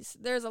conspiracies.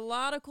 There's a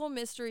lot of cool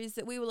mysteries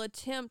that we will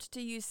attempt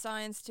to use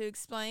science to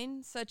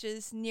explain, such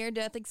as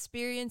near-death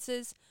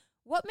experiences,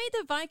 what made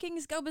the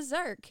Vikings go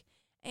berserk,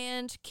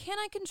 and can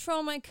I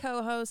control my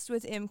co-host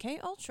with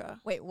MK Ultra?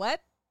 Wait,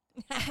 what?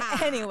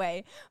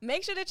 Anyway,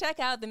 make sure to check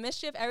out the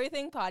Mystery of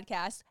Everything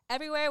podcast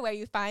everywhere where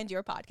you find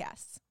your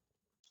podcasts.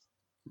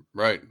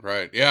 Right.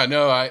 Yeah,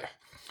 no,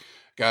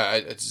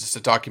 it's just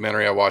a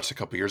documentary I watched a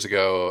couple years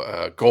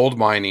ago, gold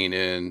mining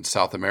in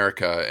South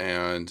America,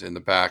 and in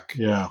the back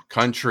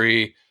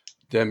country,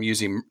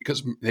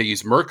 because they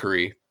use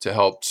mercury to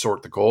help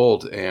sort the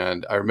gold.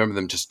 And I remember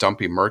them just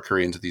dumping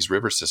mercury into these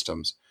river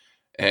systems.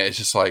 And it's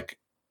just like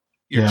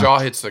your jaw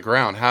hits the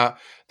ground. How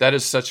that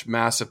is such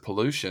massive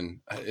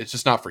pollution. It's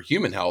just not for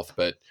human health,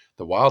 but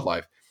the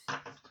wildlife.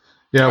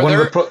 Yeah, we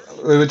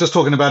were just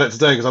talking about it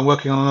today because I'm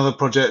working on another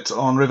project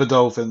on river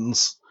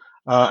dolphins.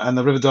 And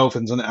the river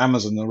dolphins in the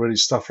Amazon are really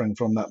suffering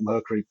from that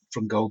mercury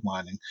from gold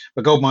mining.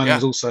 But gold mining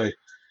is also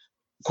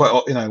quite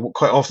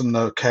often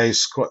the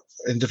case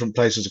in different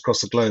places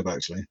across the globe.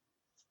 Actually,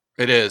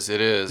 it is,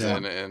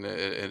 and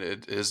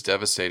it is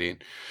devastating.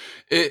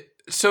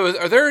 So,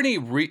 are there any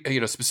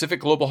specific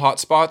global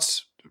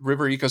hotspots,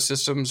 river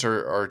ecosystems,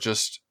 are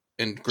just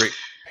in great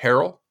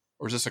peril,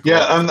 or is this a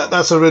and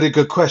that's a really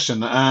good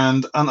question.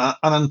 And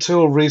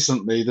until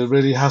recently, there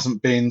really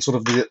hasn't been sort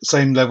of the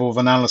same level of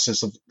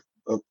analysis of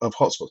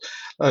hotspots.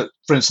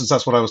 For instance,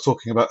 that's what I was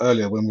talking about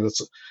earlier when I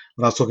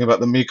was talking about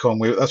the Mekong.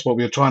 That's what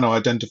we were trying to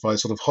identify,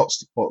 sort of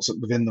hotspots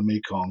within the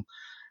Mekong,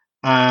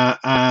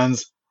 and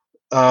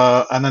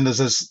then there's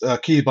this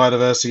key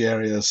biodiversity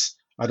areas.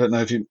 I don't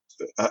know if you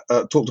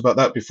talked about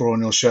that before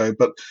on your show,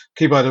 but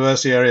key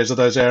biodiversity areas are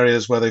those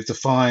areas where they've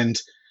defined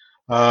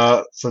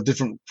under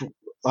different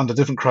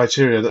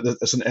criteria that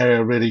it's an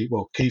area really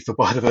key for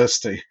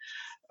biodiversity,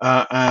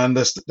 and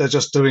they're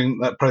just doing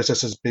that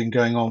process has been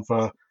going on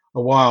for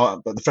a while,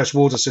 but the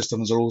freshwater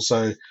systems are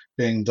also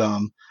being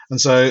done,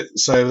 and so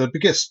they're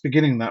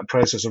beginning that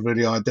process of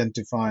really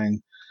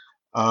identifying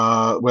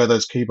where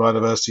those key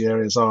biodiversity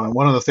areas are. And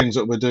one of the things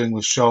that we're doing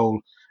with Shoal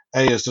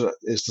is to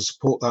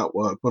support that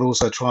work, but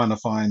also trying to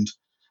find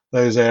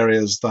those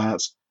areas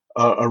that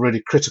are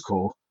really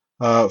critical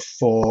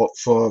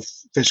for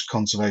fish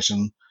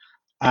conservation.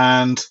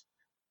 And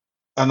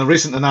the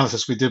recent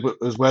analysis we did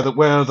was where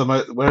are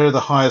the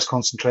highest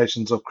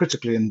concentrations of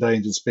critically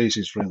endangered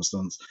species, for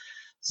instance.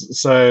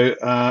 So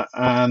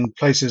and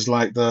places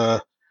like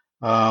the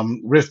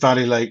Rift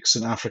Valley lakes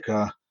in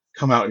Africa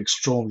come out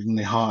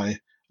extraordinarily high.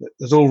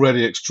 There's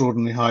already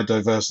extraordinarily high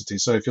diversity.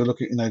 So if you're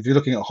looking at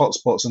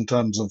hotspots in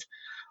terms of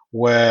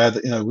where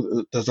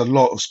there's a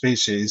lot of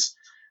species,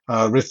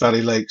 Rift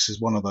Valley lakes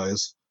is one of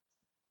those.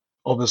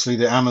 Obviously,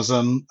 the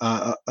Amazon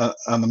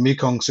and the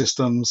Mekong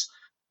systems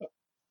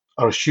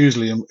are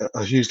hugely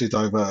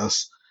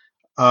diverse.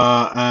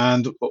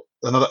 And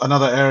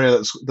another area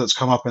that's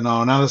come up in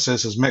our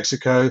analysis is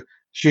Mexico,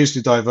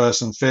 hugely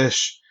diverse in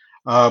fish,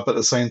 but at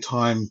the same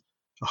time,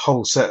 a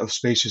whole set of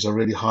species are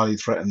really highly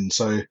threatened.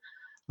 So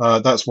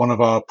that's one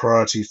of our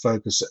priority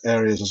focus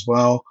areas as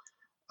well.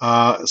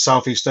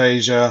 Southeast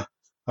Asia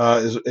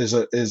is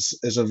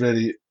a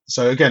really,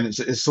 so again,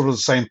 it's sort of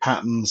the same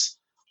patterns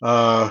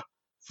for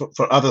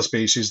other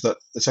species, that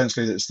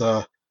essentially it's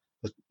the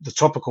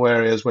tropical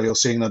areas where you're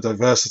seeing the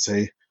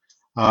diversity.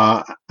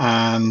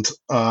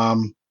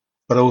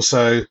 But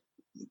also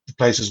the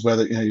places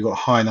where you've got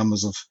high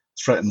numbers of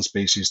threatened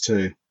species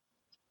too.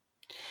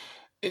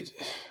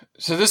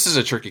 So this is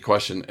a tricky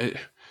question.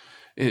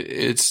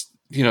 It's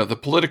the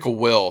political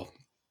will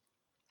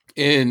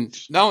in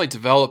not only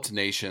developed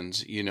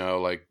nations,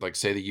 like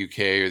say the UK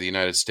or the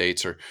United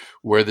States, or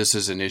where this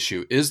is an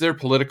issue. Is there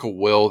political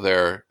will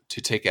there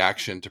to take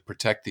action to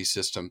protect these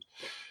systems,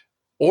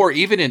 or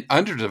even in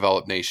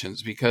underdeveloped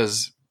nations,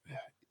 because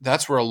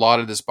that's where a lot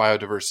of this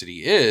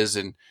biodiversity is.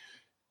 And,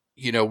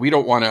 we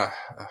don't want to,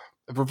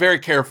 we're very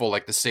careful,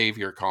 like the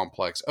savior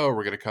complex. Oh,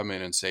 we're going to come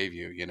in and save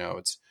you.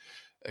 It's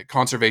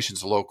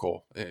conservation's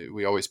local.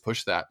 We always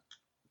push that.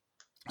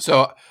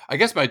 So I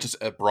guess just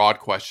a broad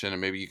question,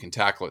 and maybe you can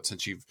tackle it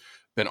since you've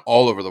been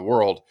all over the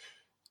world.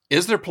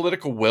 Is there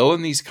political will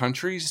in these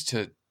countries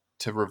to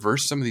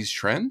reverse some of these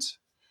trends?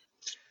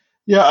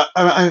 Yeah,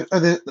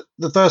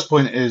 the first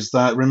point is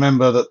that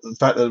remember that the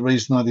fact that the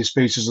reason why these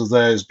species are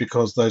there is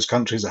because those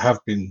countries have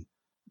been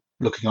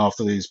looking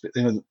after these.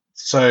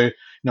 So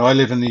I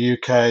live in the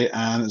UK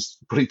and it's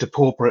pretty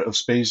depauperate of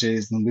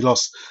species, and we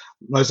lost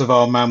most of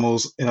our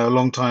mammals, a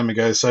long time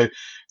ago. So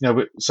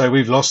so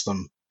we've lost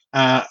them.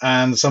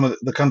 And some of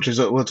the countries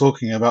that we're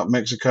talking about,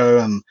 Mexico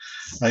and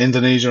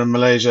Indonesia and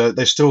Malaysia,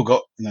 they've still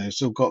got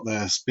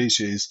their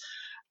species.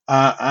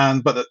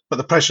 But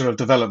the pressure of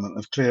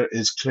development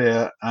is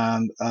clear,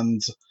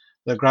 and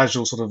the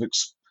gradual sort of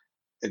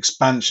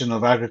expansion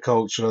of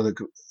agriculture, the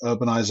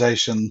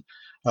urbanization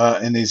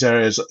in these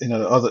areas,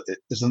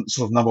 isn't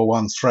sort of number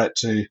one threat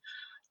to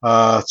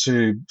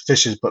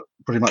fishes, but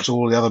pretty much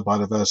all the other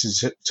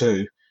biodiversity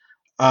too.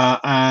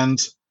 And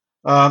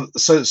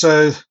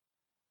so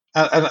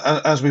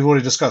as we've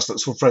already discussed, that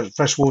sort of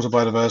freshwater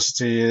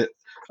biodiversity.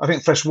 I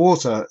think fresh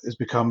water has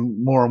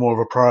become more and more of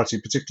a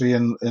priority,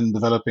 particularly in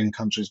developing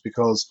countries,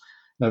 because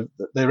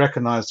they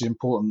recognise the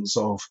importance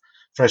of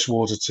fresh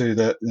water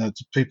to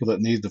people that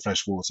need the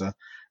fresh water,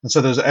 and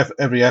so there's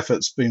every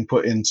effort's being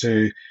put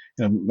into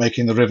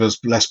making the rivers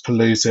less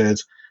polluted,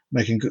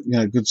 making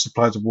good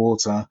supplies of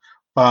water,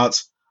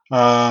 but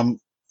the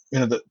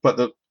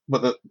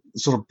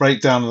sort of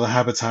breakdown of the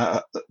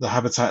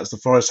habitats, the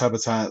forest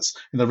habitats,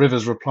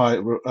 rivers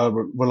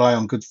rely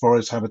on good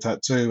forest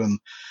habitat too, and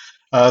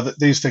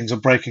these things are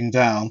breaking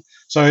down.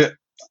 So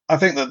I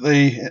think that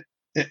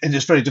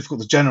it's very difficult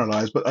to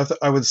generalize, but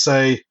I would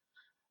say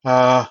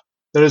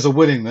there is a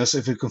willingness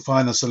if we can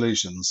find the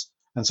solutions,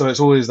 and so it's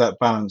always that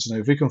balance.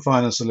 If we can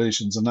find the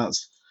solutions, and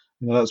that's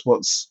that's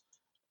one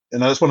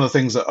of the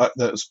things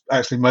that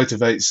actually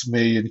motivates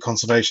me in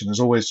conservation, is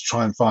always to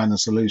try and find the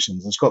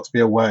solutions. There's got to be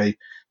a way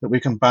that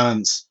we can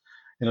balance,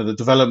 the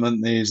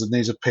development needs, the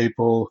needs of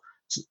people,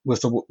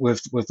 with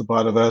the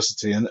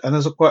biodiversity, and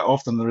there's quite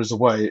often there is a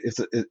way if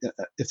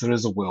there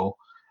is a will,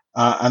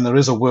 and there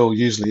is a will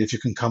usually if you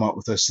can come up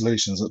with those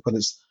solutions. But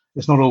it's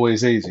not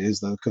always easy,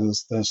 is there?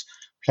 Because there's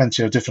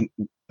plenty of different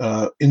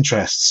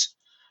interests,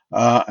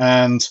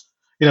 and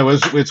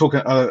we're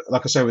talking,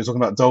 like I say, we're talking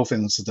about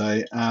dolphins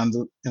today, and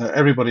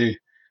everybody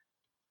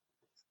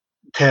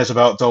cares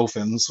about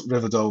dolphins,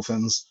 river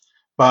dolphins,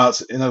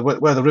 but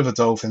where the river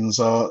dolphins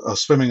are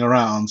swimming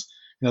around,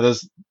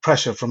 there's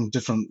pressure from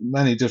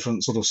many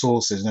different sort of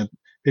sources.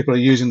 People are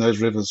using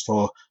those rivers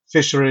for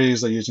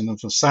fisheries, they're using them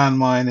for sand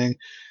mining,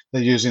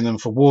 they're using them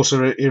for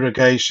water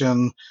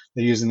irrigation,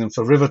 they're using them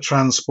for river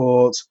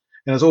transport.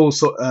 There's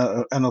also,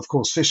 and of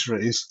course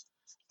fisheries,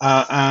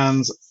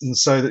 and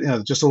so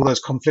that, just all those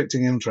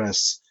conflicting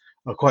interests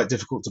are quite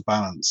difficult to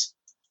balance,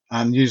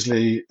 and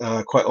usually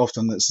quite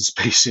often it's the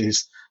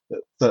species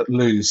that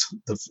lose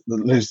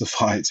the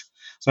fight.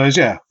 So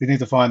we need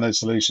to find those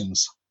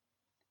solutions.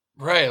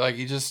 Right, like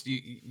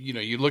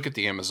you look at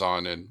the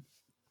Amazon and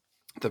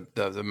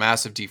the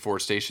massive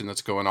deforestation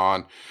that's going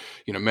on.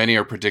 Many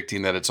are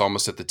predicting that it's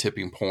almost at the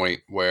tipping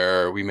point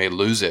where we may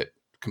lose it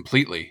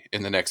completely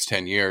in the next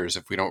 10 years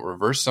if we don't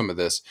reverse some of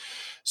this.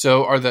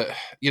 So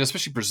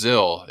especially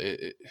Brazil,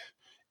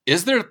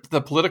 is there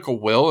the political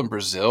will in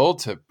Brazil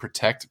to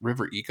protect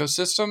river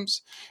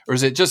ecosystems, or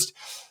is it just?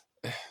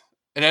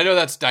 And I know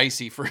that's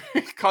dicey for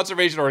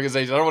conservation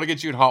organizations. I don't want to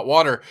get you in hot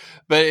water,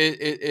 but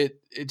it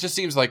just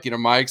seems like,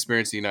 my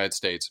experience in the United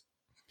States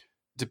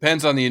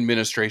depends on the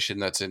administration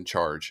that's in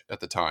charge at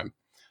the time.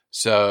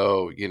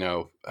 So,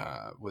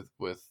 with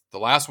the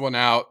last one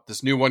out,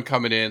 this new one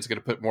coming in is going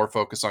to put more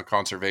focus on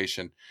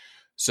conservation.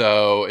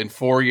 So in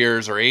 4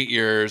 years or 8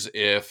 years,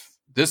 if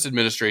this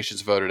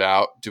administration's voted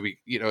out, do we,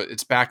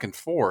 it's back and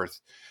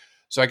forth.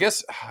 So I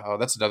guess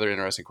that's another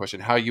interesting question,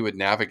 how you would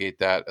navigate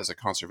that as a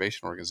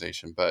conservation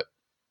organization. But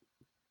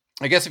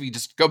I guess if you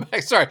just go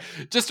back, sorry,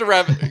 just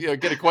to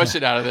get a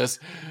question out of this,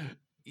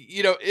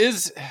 do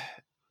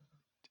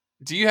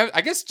you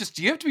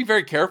have to be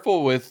very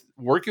careful with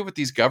working with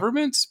these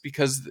governments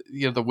because,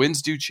 the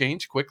winds do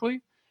change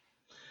quickly?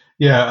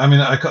 Yeah, I mean,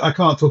 I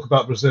can't talk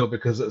about Brazil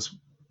because it's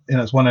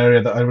one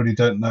area that I really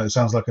don't know. It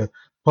sounds like a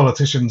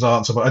politician's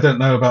answer, but I don't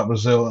know about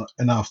Brazil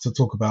enough to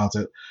talk about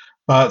it.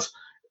 But,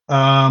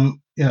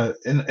 in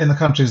the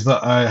countries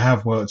that I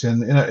have worked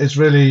in, it's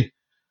really,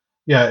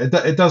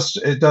 it does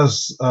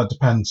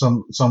depend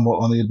somewhat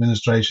on the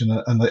administration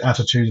and the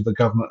attitude of the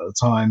government at the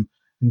time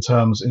in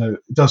terms, it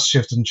does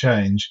shift and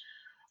change.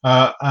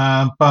 But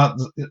I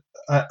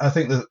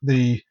think that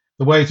the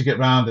way to get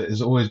around it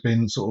has always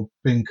been sort of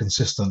being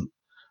consistent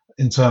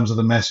in terms of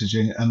the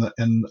messaging and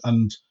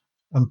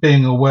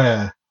being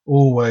aware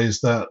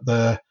always that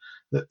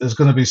there's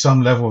going to be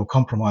some level of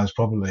compromise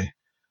probably,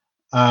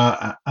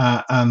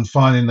 and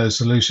finding those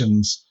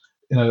solutions.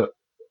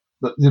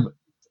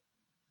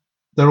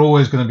 They're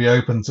always going to be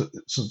open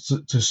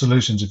to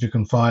solutions if you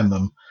can find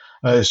them.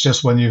 It's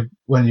just when you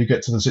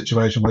get to the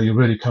situation where you're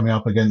really coming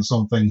up against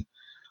something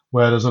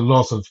where there's a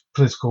lot of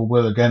political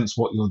will against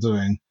what you're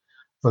doing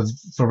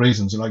for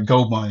reasons like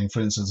gold mining,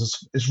 for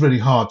instance. It's really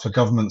hard for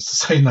governments to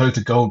say no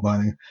to gold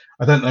mining.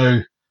 I don't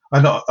know.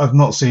 I've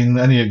not seen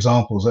any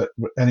examples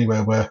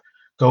anywhere where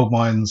gold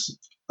mines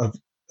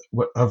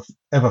have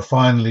ever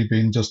finally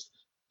been just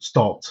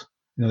stopped.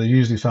 They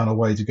usually found a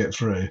way to get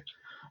through,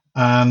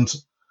 and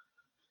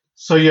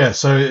so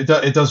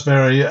it does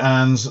vary.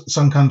 And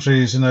some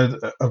countries, have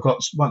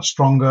got much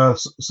stronger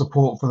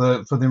support for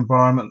the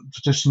environment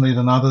traditionally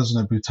than others.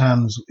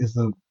 Bhutan is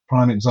the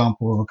prime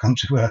example of a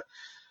country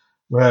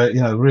where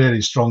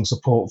really strong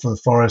support for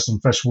the forest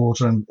and fresh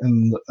water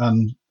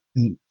and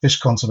fish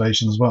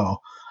conservation as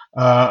well.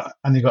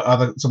 And you've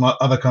got some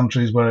other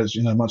countries where it's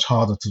much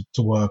harder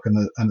to work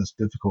and it's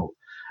difficult.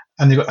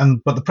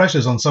 But the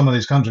pressures on some of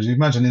these countries. You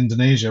imagine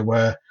Indonesia,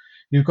 where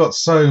you've got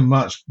so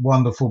much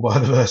wonderful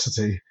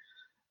biodiversity,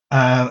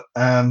 and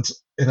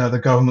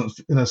the government.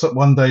 So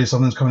one day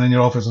someone's coming in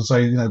your office and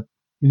saying you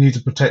need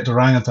to protect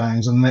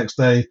orangutans, and the next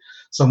day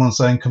someone's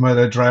saying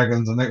Komodo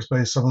dragons, and the next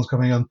day someone's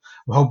coming on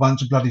a whole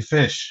bunch of bloody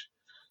fish.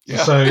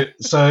 Yeah. So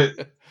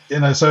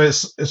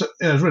it's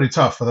really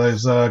tough for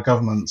those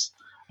governments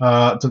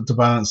to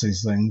balance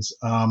these things.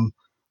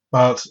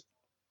 But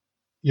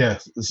yeah,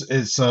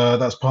 it's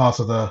that's part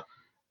of the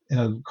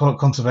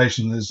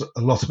conservation is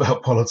a lot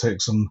about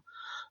politics and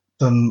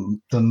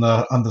than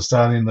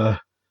understanding the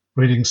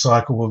breeding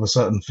cycle of a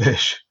certain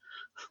fish.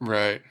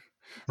 Right.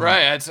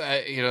 That's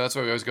that's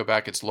why we always go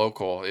back. It's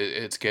local.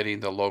 It's getting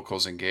the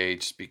locals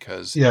engaged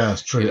because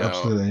it's true.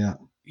 Absolutely.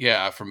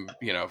 From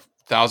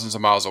thousands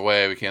of miles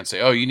away, we can't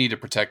say, oh, you need to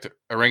protect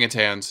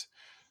orangutans.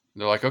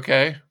 And they're like,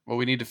 okay, well,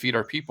 we need to feed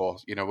our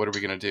people. What are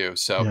we going to do?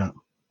 So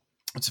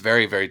it's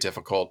very, very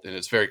difficult and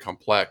it's very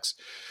complex.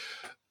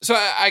 So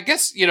I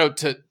guess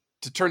to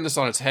turn this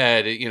on its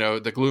head,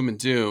 the gloom and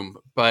doom,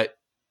 but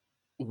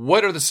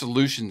what are the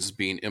solutions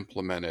being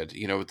implemented?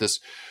 With this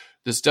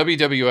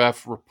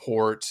WWF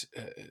report,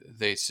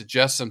 they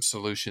suggest some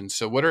solutions.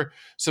 So what are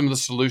some of the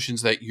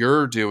solutions that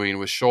you're doing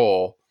with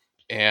Shoal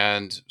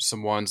and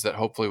some ones that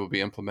hopefully will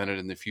be implemented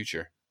in the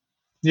future?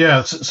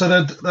 Yeah, so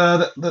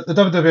the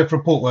WWF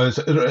report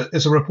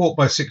is a report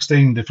by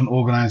 16 different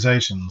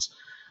organizations.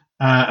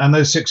 And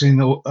those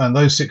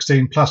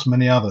 16 plus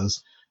many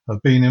others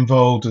have been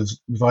involved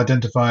with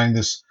identifying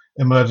this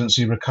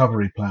emergency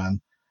recovery plan,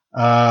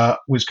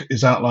 which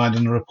is outlined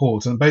in the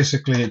report. And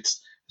basically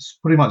it's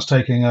pretty much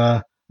taking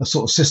a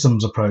sort of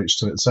systems approach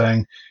to it,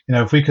 saying,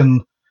 if we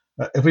can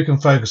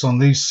focus on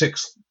these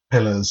 6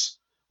 pillars,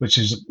 which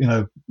is,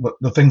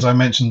 the things I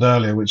mentioned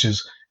earlier, which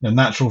is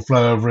natural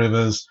flow of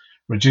rivers,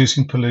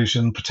 reducing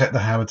pollution, protect the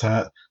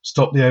habitat,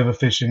 stop the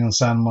overfishing and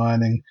sand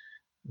mining,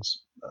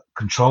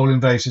 control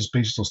invasive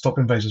species or stop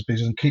invasive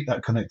species, and keep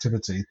that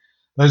connectivity.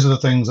 Those are the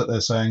things that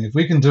they're saying. If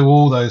we can do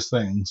all those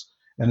things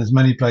in as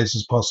many places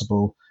as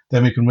possible,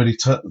 then we can really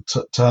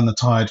turn the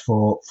tide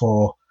for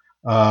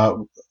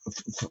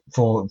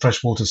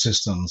freshwater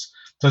systems.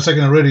 So it's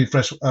taking a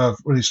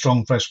really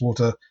strong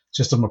freshwater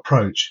system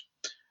approach,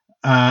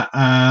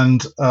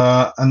 and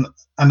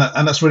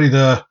that's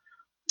really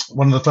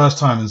one of the first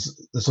times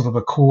there's sort of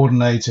a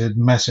coordinated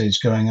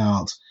message going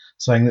out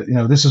saying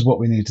that this is what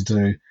we need to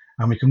do,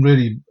 and we can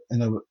really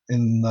in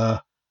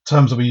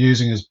terms that we're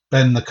using is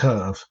bend the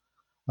curve,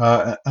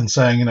 and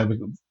saying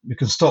we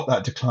can stop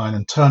that decline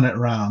and turn it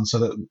around so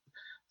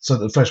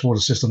that freshwater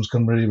systems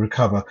can really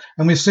recover.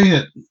 And we've seen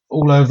it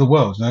all over the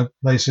world,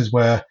 places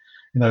where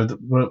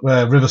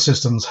where river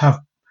systems have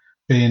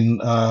been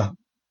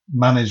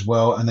managed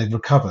well and they've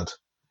recovered.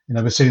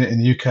 We've seen it in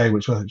the UK,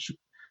 which were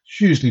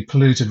hugely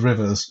polluted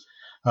rivers,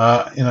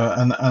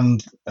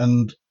 and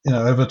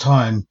over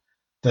time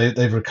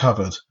they've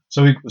recovered.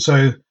 So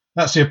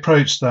that's the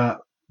approach that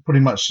pretty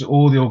much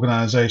all the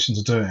organisations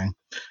are doing.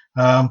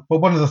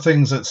 But one of the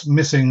things that's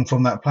missing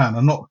from that plan,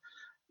 and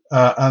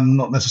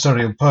not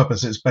necessarily on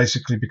purpose, it's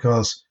basically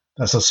because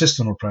that's a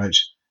system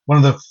approach. One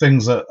of the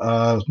things that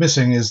is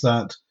missing is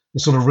that the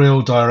sort of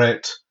real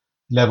direct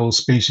level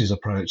species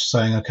approach,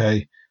 saying,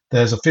 okay,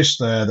 there's a fish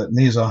there that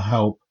needs our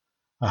help.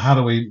 How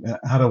do we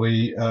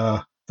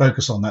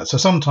focus on that? So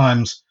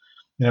sometimes,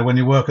 when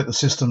you work at the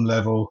system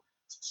level,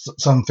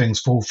 some things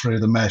fall through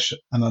the mesh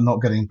and are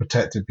not getting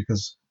protected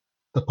because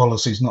the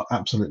policy is not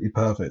absolutely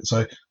perfect.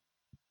 So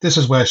this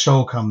is where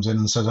Shoal comes in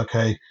and says,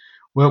 okay,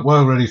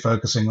 we're really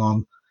focusing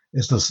on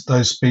is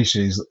those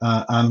species,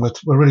 and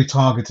we're really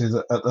targeted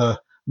at the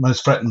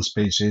most threatened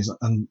species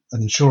and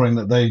ensuring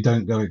that they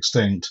don't go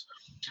extinct.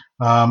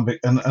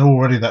 And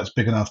already that's a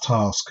big enough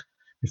task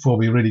before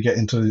we really get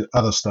into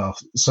other stuff.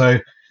 So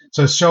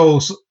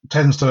Shoal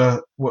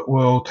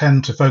will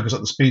tend to focus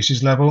at the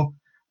species level.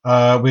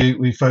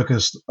 We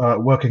focused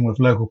working with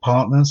local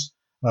partners,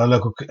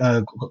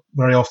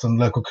 very often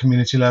local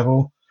community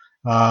level,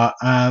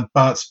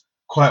 but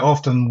quite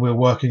often we're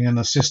working in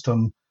a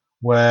system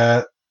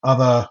where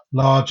other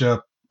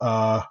larger,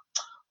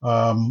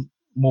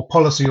 more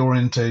policy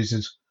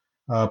orientated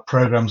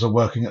programs are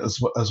working as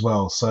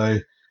well. So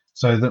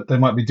that they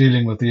might be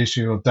dealing with the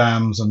issue of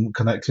dams and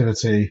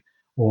connectivity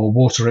or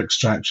water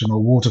extraction or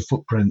water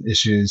footprint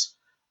issues,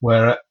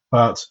 what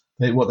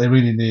they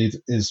really need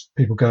is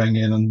people going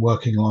in and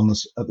working on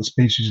this at the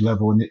species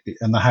level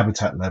and the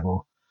habitat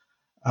level,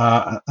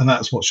 and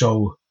that's what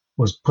Shoal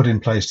was put in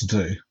place to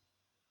do.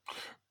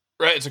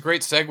 Right, it's a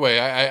great segue.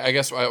 I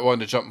guess I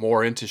wanted to jump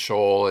more into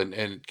shoal, and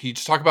can you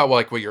just talk about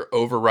what your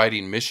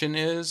overriding mission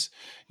is?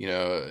 You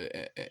know,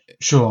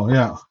 Sure,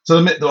 yeah.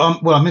 So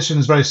well, our mission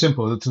is very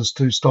simple. It's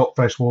to stop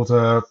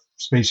freshwater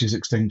species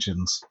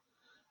extinctions,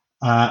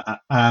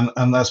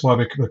 and that's why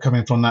we're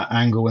coming from that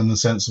angle, in the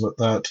sense of it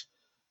that,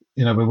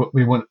 you know,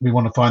 we want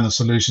to find the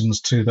solutions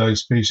to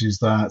those species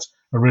that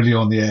are really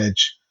on the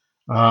edge,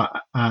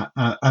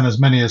 and as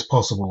many as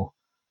possible.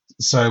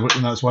 So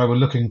that's why we're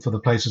looking for the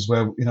places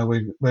where, you know,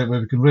 where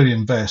we can really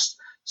invest,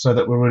 so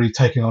that we're really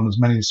taking on as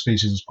many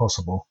species as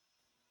possible.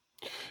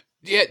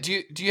 yeah.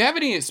 Do you have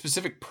any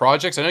specific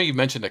projects? I know you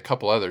mentioned a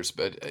couple others,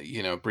 but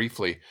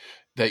briefly,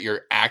 that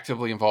you're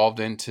actively involved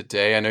in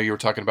today. I know you were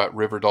talking about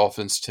river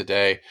dolphins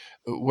today.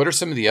 What are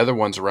some of the other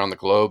ones around the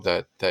globe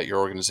that your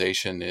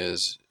organization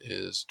is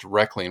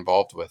directly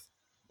involved with?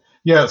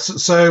 Yeah.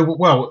 So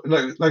well,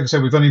 like I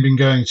said, we've only been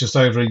going just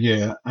over a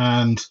year,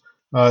 and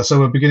so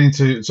we're beginning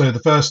to. So the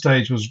first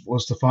stage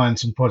was to find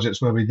some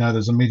projects where we know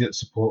there's immediate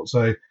support.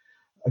 So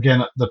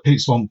again, the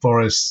peat swamp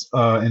forests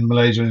in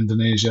Malaysia,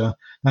 Indonesia.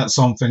 That's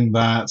something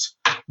that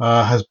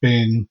has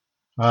been.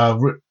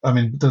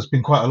 There's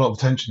been quite a lot of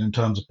attention in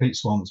terms of peat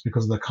swamps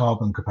because of their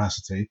carbon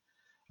capacity,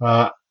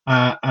 but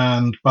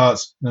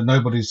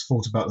nobody's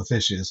thought about the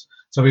fishes.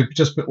 So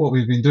what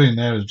we've been doing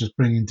there is just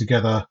bringing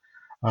together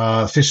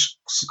fish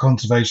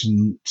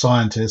conservation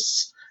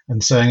scientists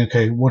and saying,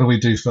 okay, what do we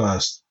do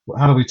first?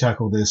 How do we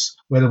tackle this?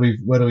 Where do we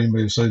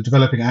move? So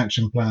developing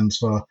action plans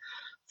for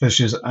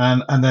fishes,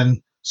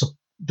 and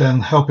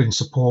then helping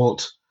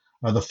support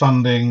the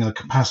funding, the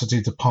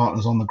capacity to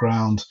partners on the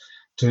ground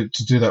to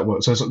do that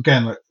work. So it's,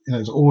 again,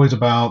 it's always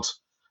about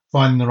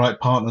finding the right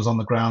partners on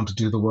the ground to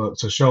do the work.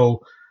 So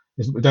shoal,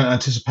 we don't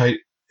anticipate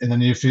in the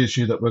near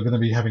future that we're going to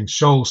be having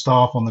shoal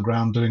staff on the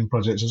ground doing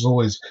projects. There's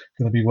always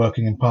going to be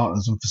working in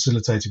partners and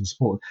facilitating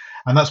support.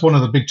 And that's one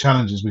of the big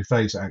challenges we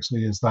face,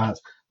 actually, is that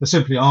there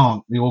simply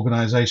aren't the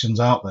organizations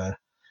out there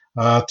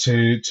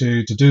to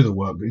do the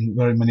work in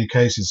very many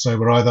cases. So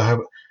we're either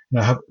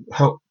have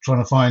help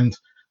trying to find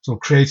sort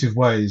of creative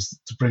ways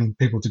to bring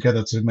people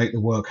together to make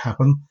the work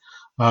happen.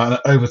 And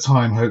over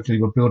time,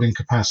 hopefully, we're building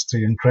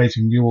capacity and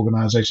creating new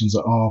organizations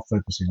that are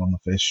focusing on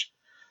the fish.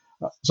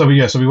 So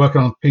we're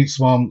working on peat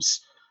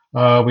swamps.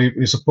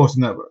 We're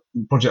supporting that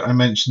project I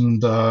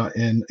mentioned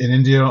in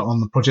India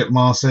on the Project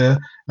Marcia,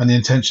 and the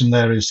intention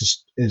there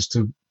is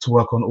to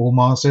work on all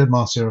Marcia.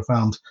 Marcia are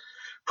found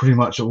pretty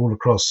much all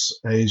across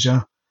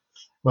Asia.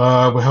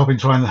 We're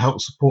trying to help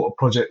support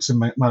projects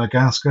in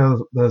Madagascar.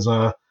 There's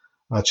a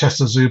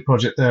Chester Zoo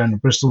project there and the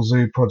Bristol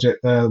Zoo project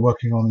there,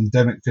 working on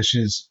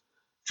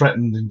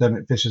threatened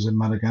endemic fishes in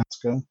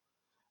Madagascar.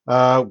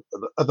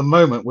 At the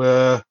moment,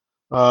 we're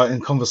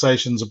in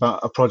conversations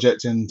about a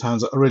project in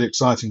Tanzania, a really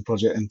exciting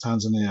project in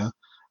Tanzania,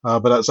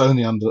 but it's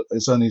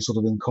only sort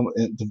of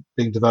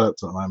being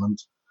developed at the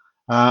moment.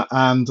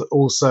 And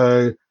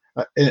also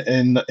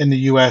in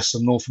the US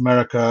and North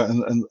America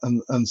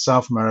and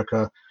South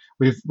America,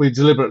 we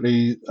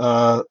deliberately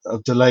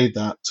have delayed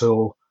that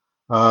till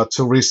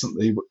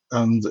recently,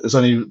 and it's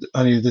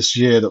only this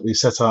year that we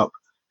set up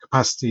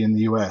capacity in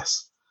the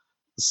US.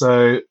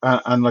 So,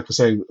 and like I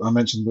say, I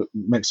mentioned that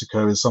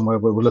Mexico is somewhere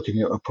where we're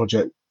looking at a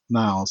project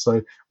now.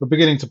 So we're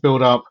beginning to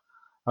build up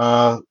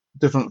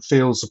different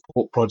field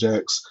support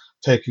projects,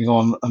 taking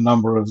on a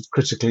number of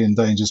critically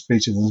endangered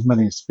species, as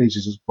many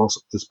species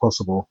as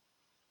possible.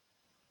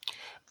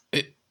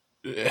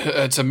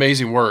 It's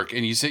amazing work,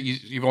 and you said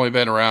you've only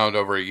been around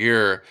over a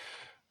year.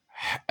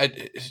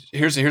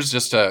 Here's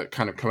just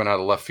kind of coming out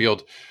of left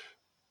field.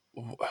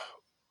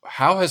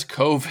 How has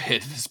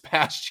COVID this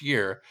past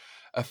year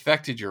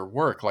affected your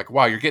work? Like,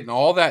 wow, you're getting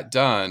all that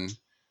done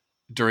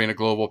during a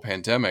global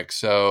pandemic.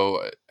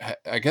 So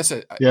I guess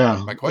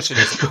my question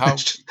is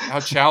how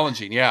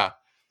challenging? Yeah.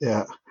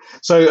 Yeah.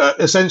 So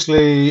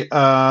essentially,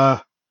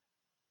 the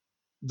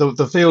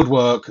field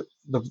work.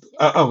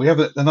 We have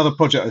another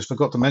project I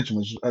forgot to mention,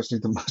 which is actually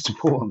the most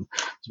important.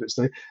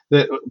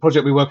 The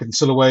project we work in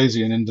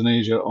Sulawesi in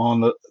Indonesia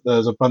on.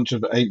 There's a bunch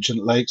of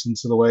ancient lakes in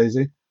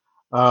Sulawesi,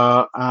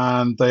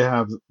 and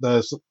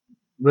there's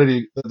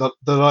really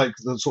they're like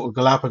the sort of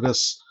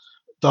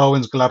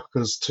Darwin's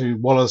Galapagos to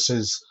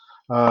Wallace's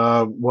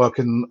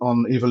working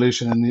on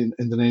evolution in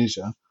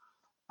Indonesia,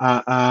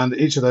 and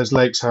each of those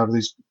lakes have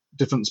these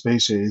different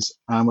species,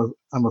 and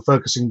we're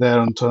focusing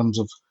there in terms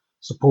of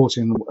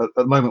supporting at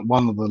the moment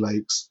one of the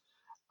lakes,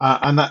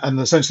 and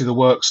essentially the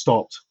work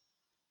stopped.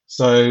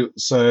 So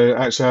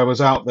actually I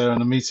was out there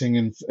in a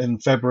meeting in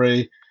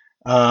February,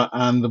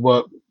 and the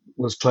work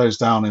was closed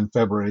down in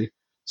February.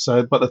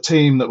 So, but the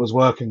team that was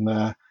working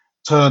there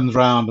turned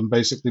around and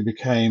basically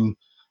became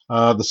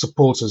the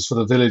supporters for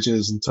the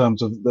villages in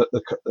terms of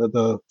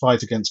the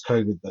fight against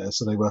COVID there.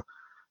 So they were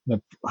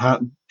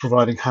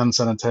providing hand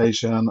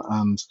sanitation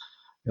and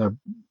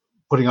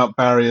putting up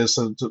barriers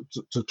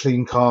to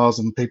clean cars,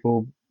 and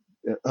people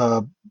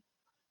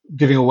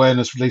giving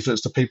awareness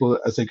leaflets to people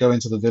as they go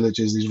into the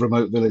villages, these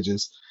remote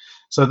villages.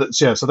 So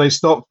they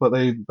stopped, but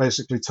they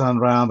basically turned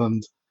around,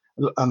 and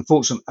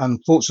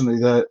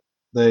unfortunately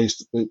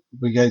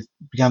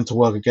began to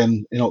work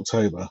again in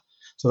October.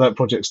 So that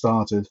project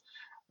started.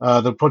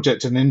 The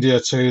project in India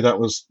too, that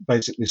was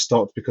basically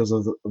stopped because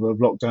of the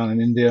lockdown in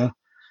India.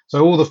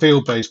 So all the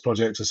field-based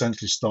projects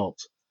essentially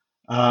stopped.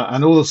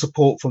 And all the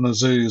support from the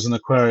zoos and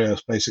aquaria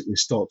basically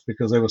stopped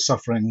because they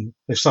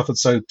suffered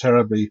so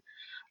terribly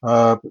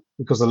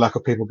because of the lack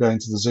of people going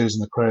to the zoos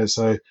and aquaria.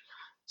 So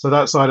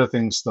that side of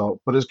things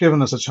stopped, but it's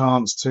given us a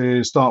chance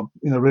to start,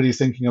 really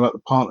thinking about the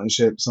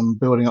partnerships and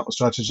building up the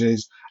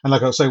strategies. And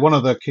like I say, one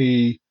of the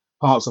key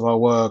parts of our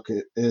work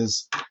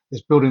is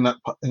building that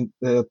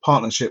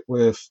partnership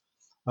with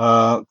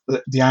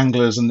the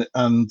anglers and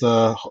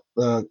the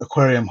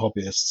aquarium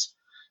hobbyists.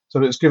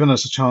 So it's given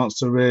us a chance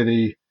to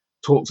really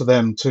talk to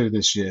them too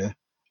this year,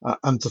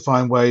 and to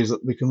find ways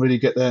that we can really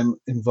get them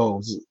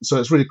involved. So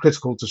it's really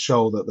critical to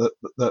show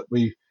that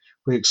we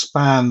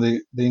expand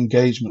the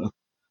engagement of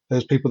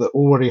those people that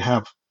already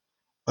have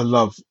a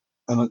love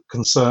and a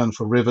concern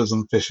for rivers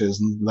and fishes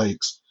and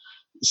lakes.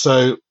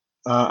 So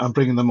and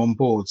bringing them on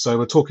board. So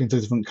we're talking to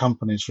different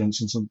companies, for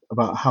instance,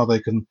 about how they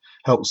can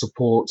help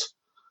support.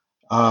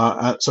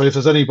 So if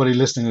there's anybody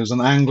listening who's an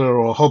angler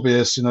or a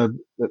hobbyist,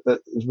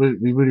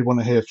 we really want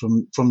to hear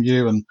from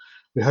you, and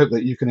we hope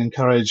that you can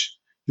encourage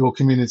your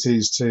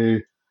communities to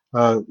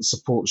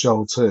support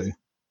Shoal too.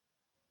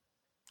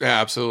 Yeah,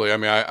 absolutely. I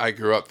mean, I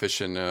grew up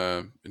fishing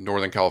in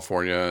Northern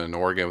California and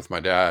Oregon with my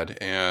dad,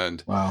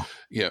 and wow,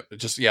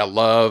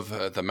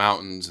 love the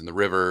mountains and the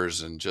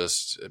rivers and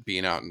just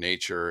being out in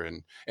nature.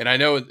 And I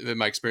know in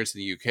my experience in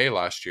the UK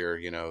last year,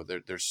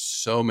 there's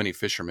so many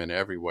fishermen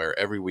everywhere,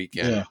 every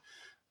weekend. Yeah.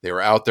 They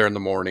were out there in the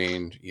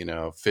morning,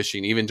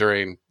 fishing, even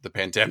during the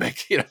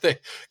pandemic,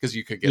 because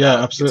you could get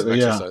out absolutely,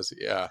 and get some exercise.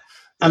 Yeah.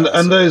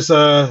 And those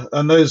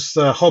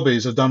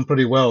hobbies have done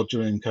pretty well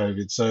during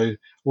COVID. So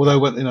although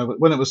when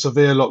it was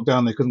severe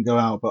lockdown, they couldn't go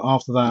out, but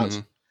after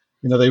that,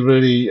 they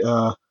really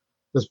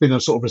there's been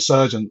a sort of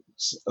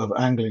resurgence of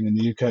angling in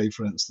the UK,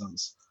 for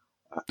instance,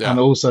 and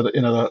also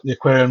the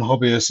aquarium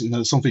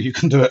hobbyists. Something you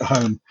can do at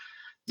home.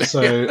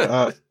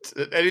 So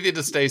anything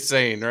to stay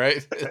sane,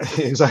 right?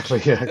 Exactly.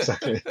 Yeah,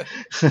 exactly.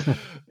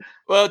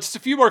 Well, just a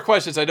few more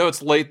questions. I know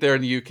it's late there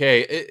in the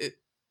UK.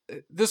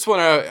 This one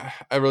I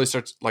really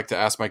like to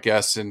ask my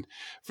guests. And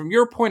from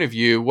your point of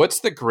view, what's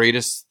the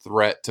greatest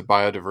threat to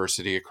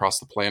biodiversity across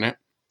the planet?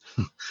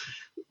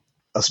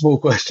 A small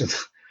question.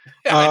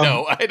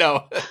 I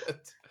know.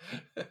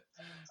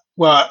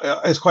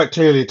 Well, it's quite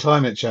clearly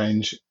climate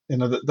change.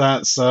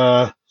 That's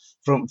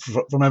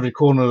from every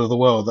corner of the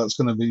world. That's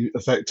going to be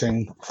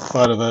affecting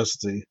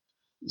biodiversity.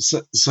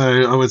 So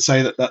I would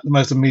say that the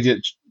most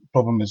immediate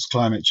problem is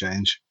climate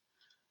change,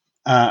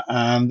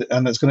 and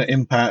it's going to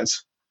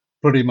impact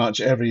pretty much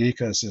every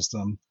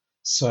ecosystem.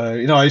 So,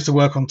 I used to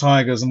work on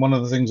tigers, and one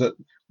of the things that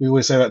we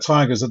always say about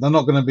tigers is that they're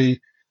not going to be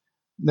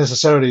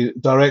necessarily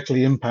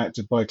directly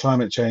impacted by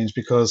climate change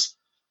because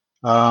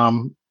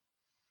they're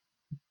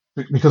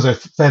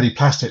fairly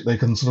plastic. They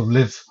can sort of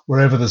live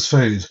wherever there's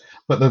food,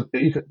 but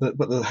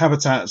the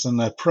habitats and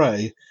their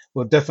prey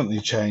will definitely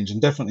change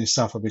and definitely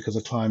suffer because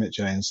of climate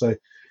change. So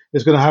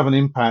it's going to have an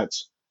impact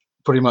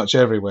pretty much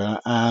everywhere,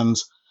 and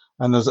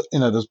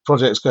there's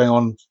projects going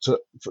on to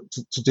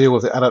deal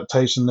with the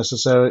adaptation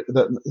necessary,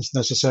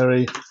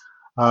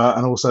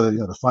 and also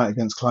the fight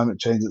against climate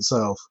change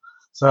itself.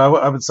 So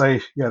I would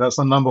say that's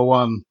the number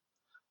one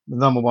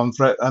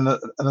threat, and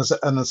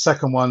the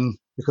second one,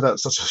 because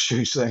that's such a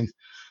huge thing.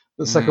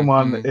 The second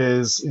one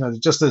is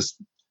just this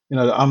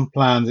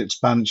unplanned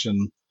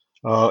expansion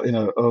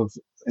of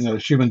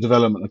human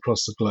development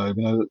across the globe.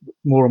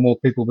 More and more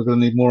people are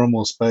going to need more and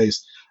more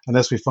space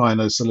unless we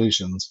find those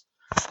solutions.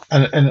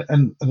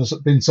 And there's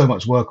been so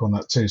much work on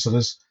that too. So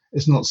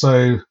it's not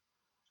so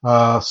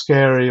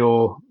scary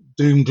or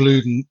doom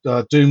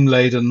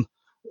laden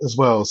as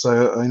well.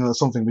 So that's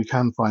something we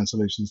can find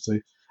solutions to.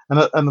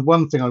 And the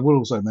one thing I will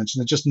also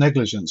mention is just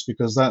negligence,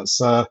 because that's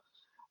the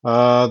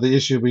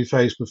issue we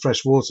face with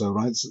fresh water,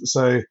 right?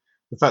 So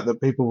the fact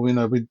that people,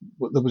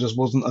 there just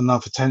wasn't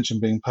enough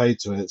attention being paid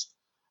to it,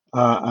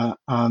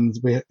 and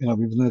we've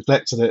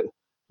neglected it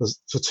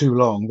for too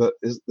long, that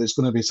it's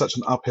going to be such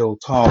an uphill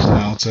task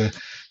now to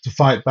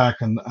fight back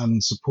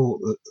and support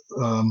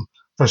the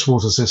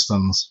freshwater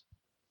systems.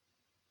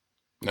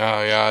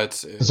 No, yeah,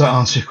 does that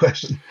answer your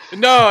question?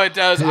 No, it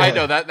does. Yeah. I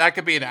know that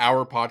could be an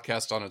hour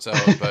podcast on its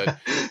own, but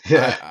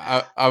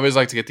I always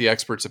like to get the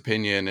expert's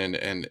opinion,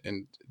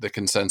 and the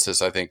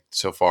consensus I think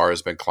so far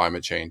has been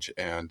climate change,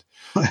 and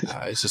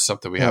it's just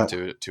something we have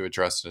to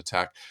address and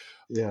attack.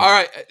 Yeah. All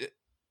right.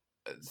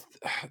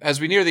 As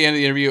we near the end of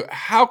the interview,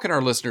 how can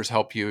our listeners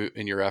help you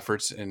in your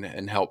efforts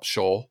and help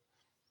Shoal?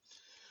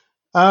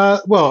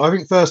 Well, I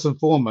think first and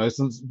foremost,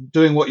 and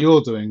doing what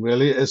you're doing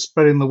really, is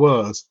spreading the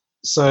word.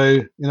 So,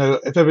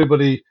 if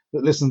everybody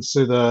that listens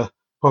to the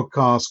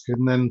podcast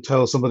can then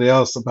tell somebody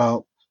else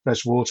about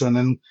freshwater, and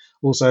then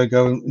also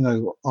go,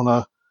 on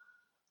a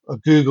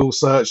Google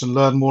search and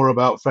learn more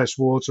about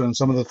freshwater and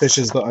some of the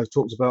fishes that I've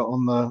talked about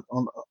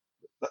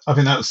I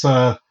think that's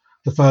the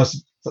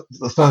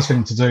first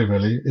thing to do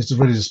really, is to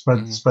really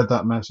spread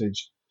that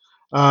message.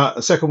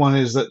 The second one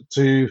is that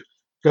to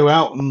go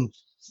out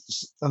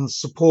and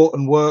support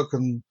and work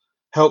and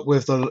help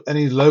with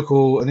any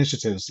local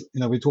initiatives.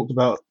 We talked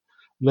about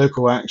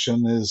local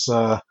action is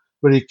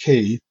really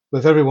key. But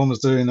if everyone was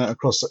doing that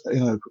across,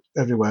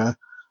 everywhere,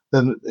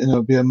 then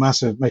it'd be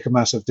make a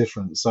massive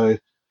difference. So,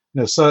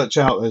 search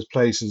out those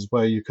places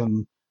where you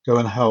can go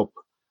and help.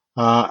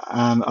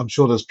 And I'm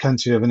sure there's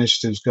plenty of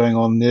initiatives going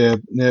on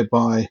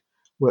nearby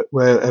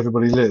where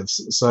everybody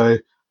lives. So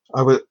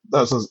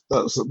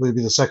that would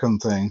be the second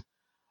thing.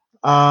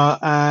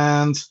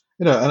 And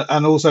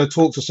also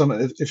talk to some,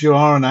 if you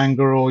are an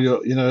angler or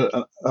you're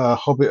a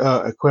hobby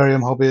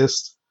aquarium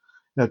hobbyist,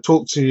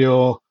 talk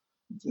to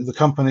the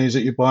companies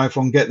that you buy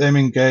from, get them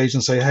engaged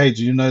and say, hey,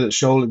 do you know that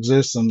shoal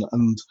exists?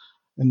 And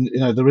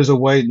there is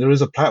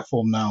a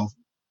platform now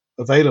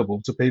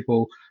available to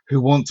people who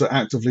want to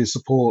actively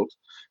support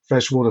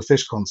freshwater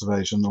fish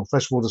conservation or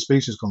freshwater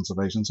species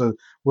conservation. So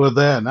we're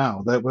there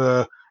now.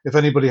 If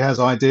anybody has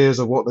ideas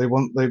of what they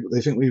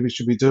think we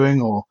should be doing,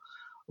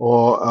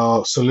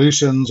 or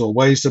solutions or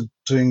ways to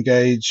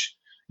engage,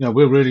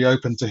 we're really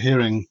open to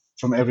hearing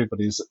from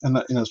everybody.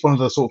 And it's one of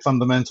the sort of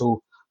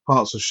fundamental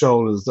parts of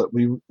shoal is that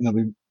we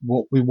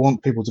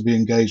want people to be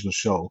engaged with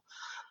shoal.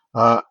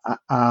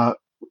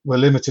 We're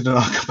limited in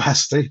our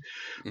capacity,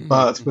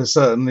 but we're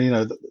certainly,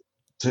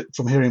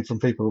 from hearing from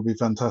people will be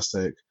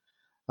fantastic.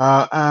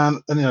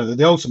 And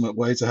the ultimate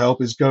way to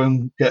help is go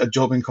and get a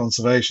job in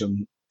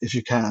conservation if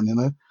you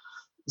can,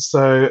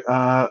 So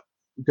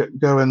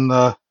go and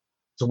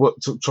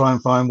to try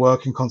and find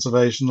work in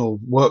conservation or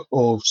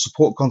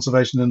support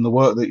conservation in the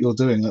work that you're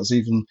doing. That's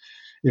even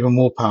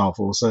more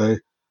powerful. So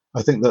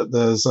I think that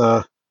there's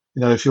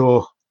if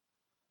you're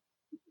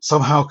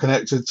somehow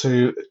connected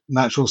to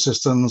natural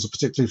systems,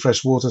 particularly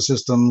freshwater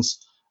systems,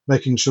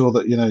 making sure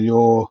that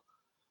you're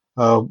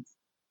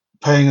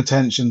paying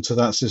attention to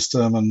that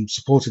system and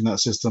supporting that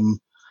system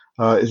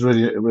is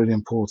really, really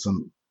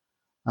important.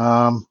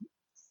 And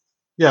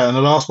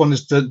the last one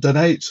is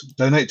donate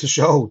to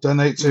shoal,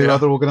 donate to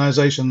other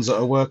organizations that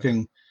are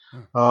working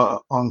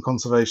on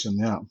conservation.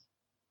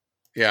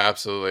 Yeah,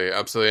 absolutely.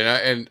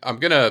 And I'm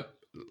going to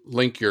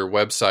link your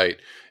website.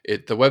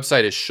 The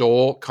website is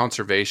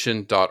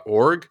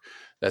shoalconservation.org.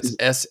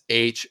 That's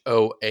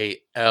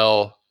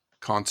SHOAL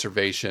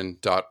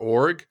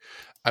conservation.org.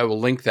 I will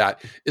link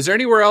that. Is there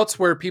anywhere else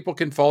where people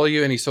can follow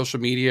you? Any social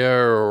media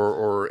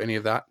or any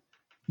of that?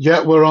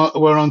 Yeah, we're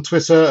on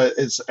Twitter.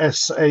 It's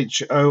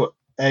SHOAL_org.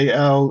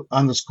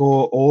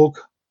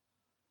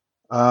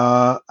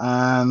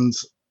 And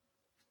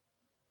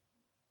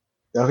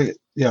I think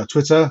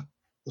Twitter.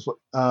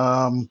 And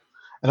our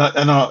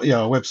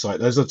website.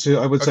 Those are two.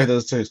 I would say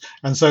those two.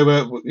 And so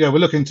we're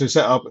looking to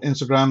set up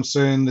Instagram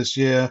soon this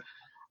year.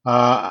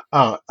 And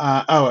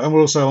we're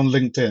also on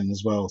LinkedIn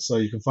as well. So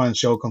you can find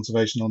Shoal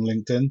Conservation on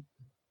LinkedIn.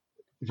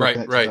 Right.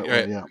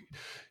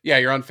 Yeah,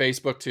 you're on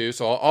Facebook too.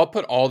 So I'll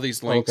put all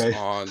these links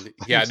on.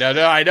 Yeah,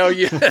 no, I know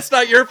you. It's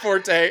not your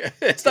forte.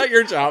 It's not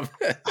your job.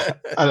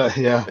 I'm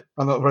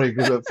not very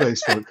good at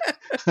Facebook.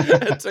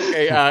 It's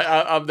okay.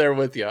 I'm there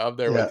with you.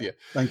 With you.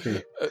 Thank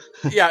you.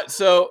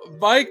 So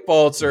Mike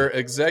Balzer,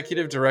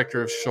 Executive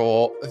Director of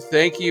Shoal,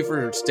 thank you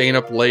for staying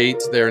up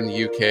late there in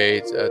the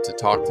UK to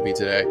talk to me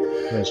today.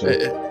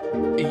 Pleasure.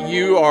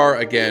 You are,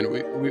 again,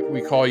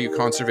 we call you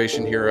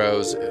conservation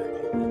heroes.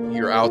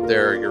 You're out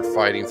there, you're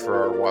fighting for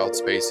our wild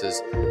spaces.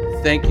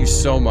 Thank you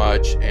so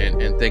much,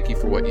 and thank you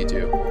for what you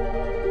do.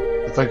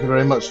 Thank you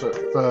very much for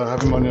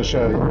having me on your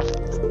show.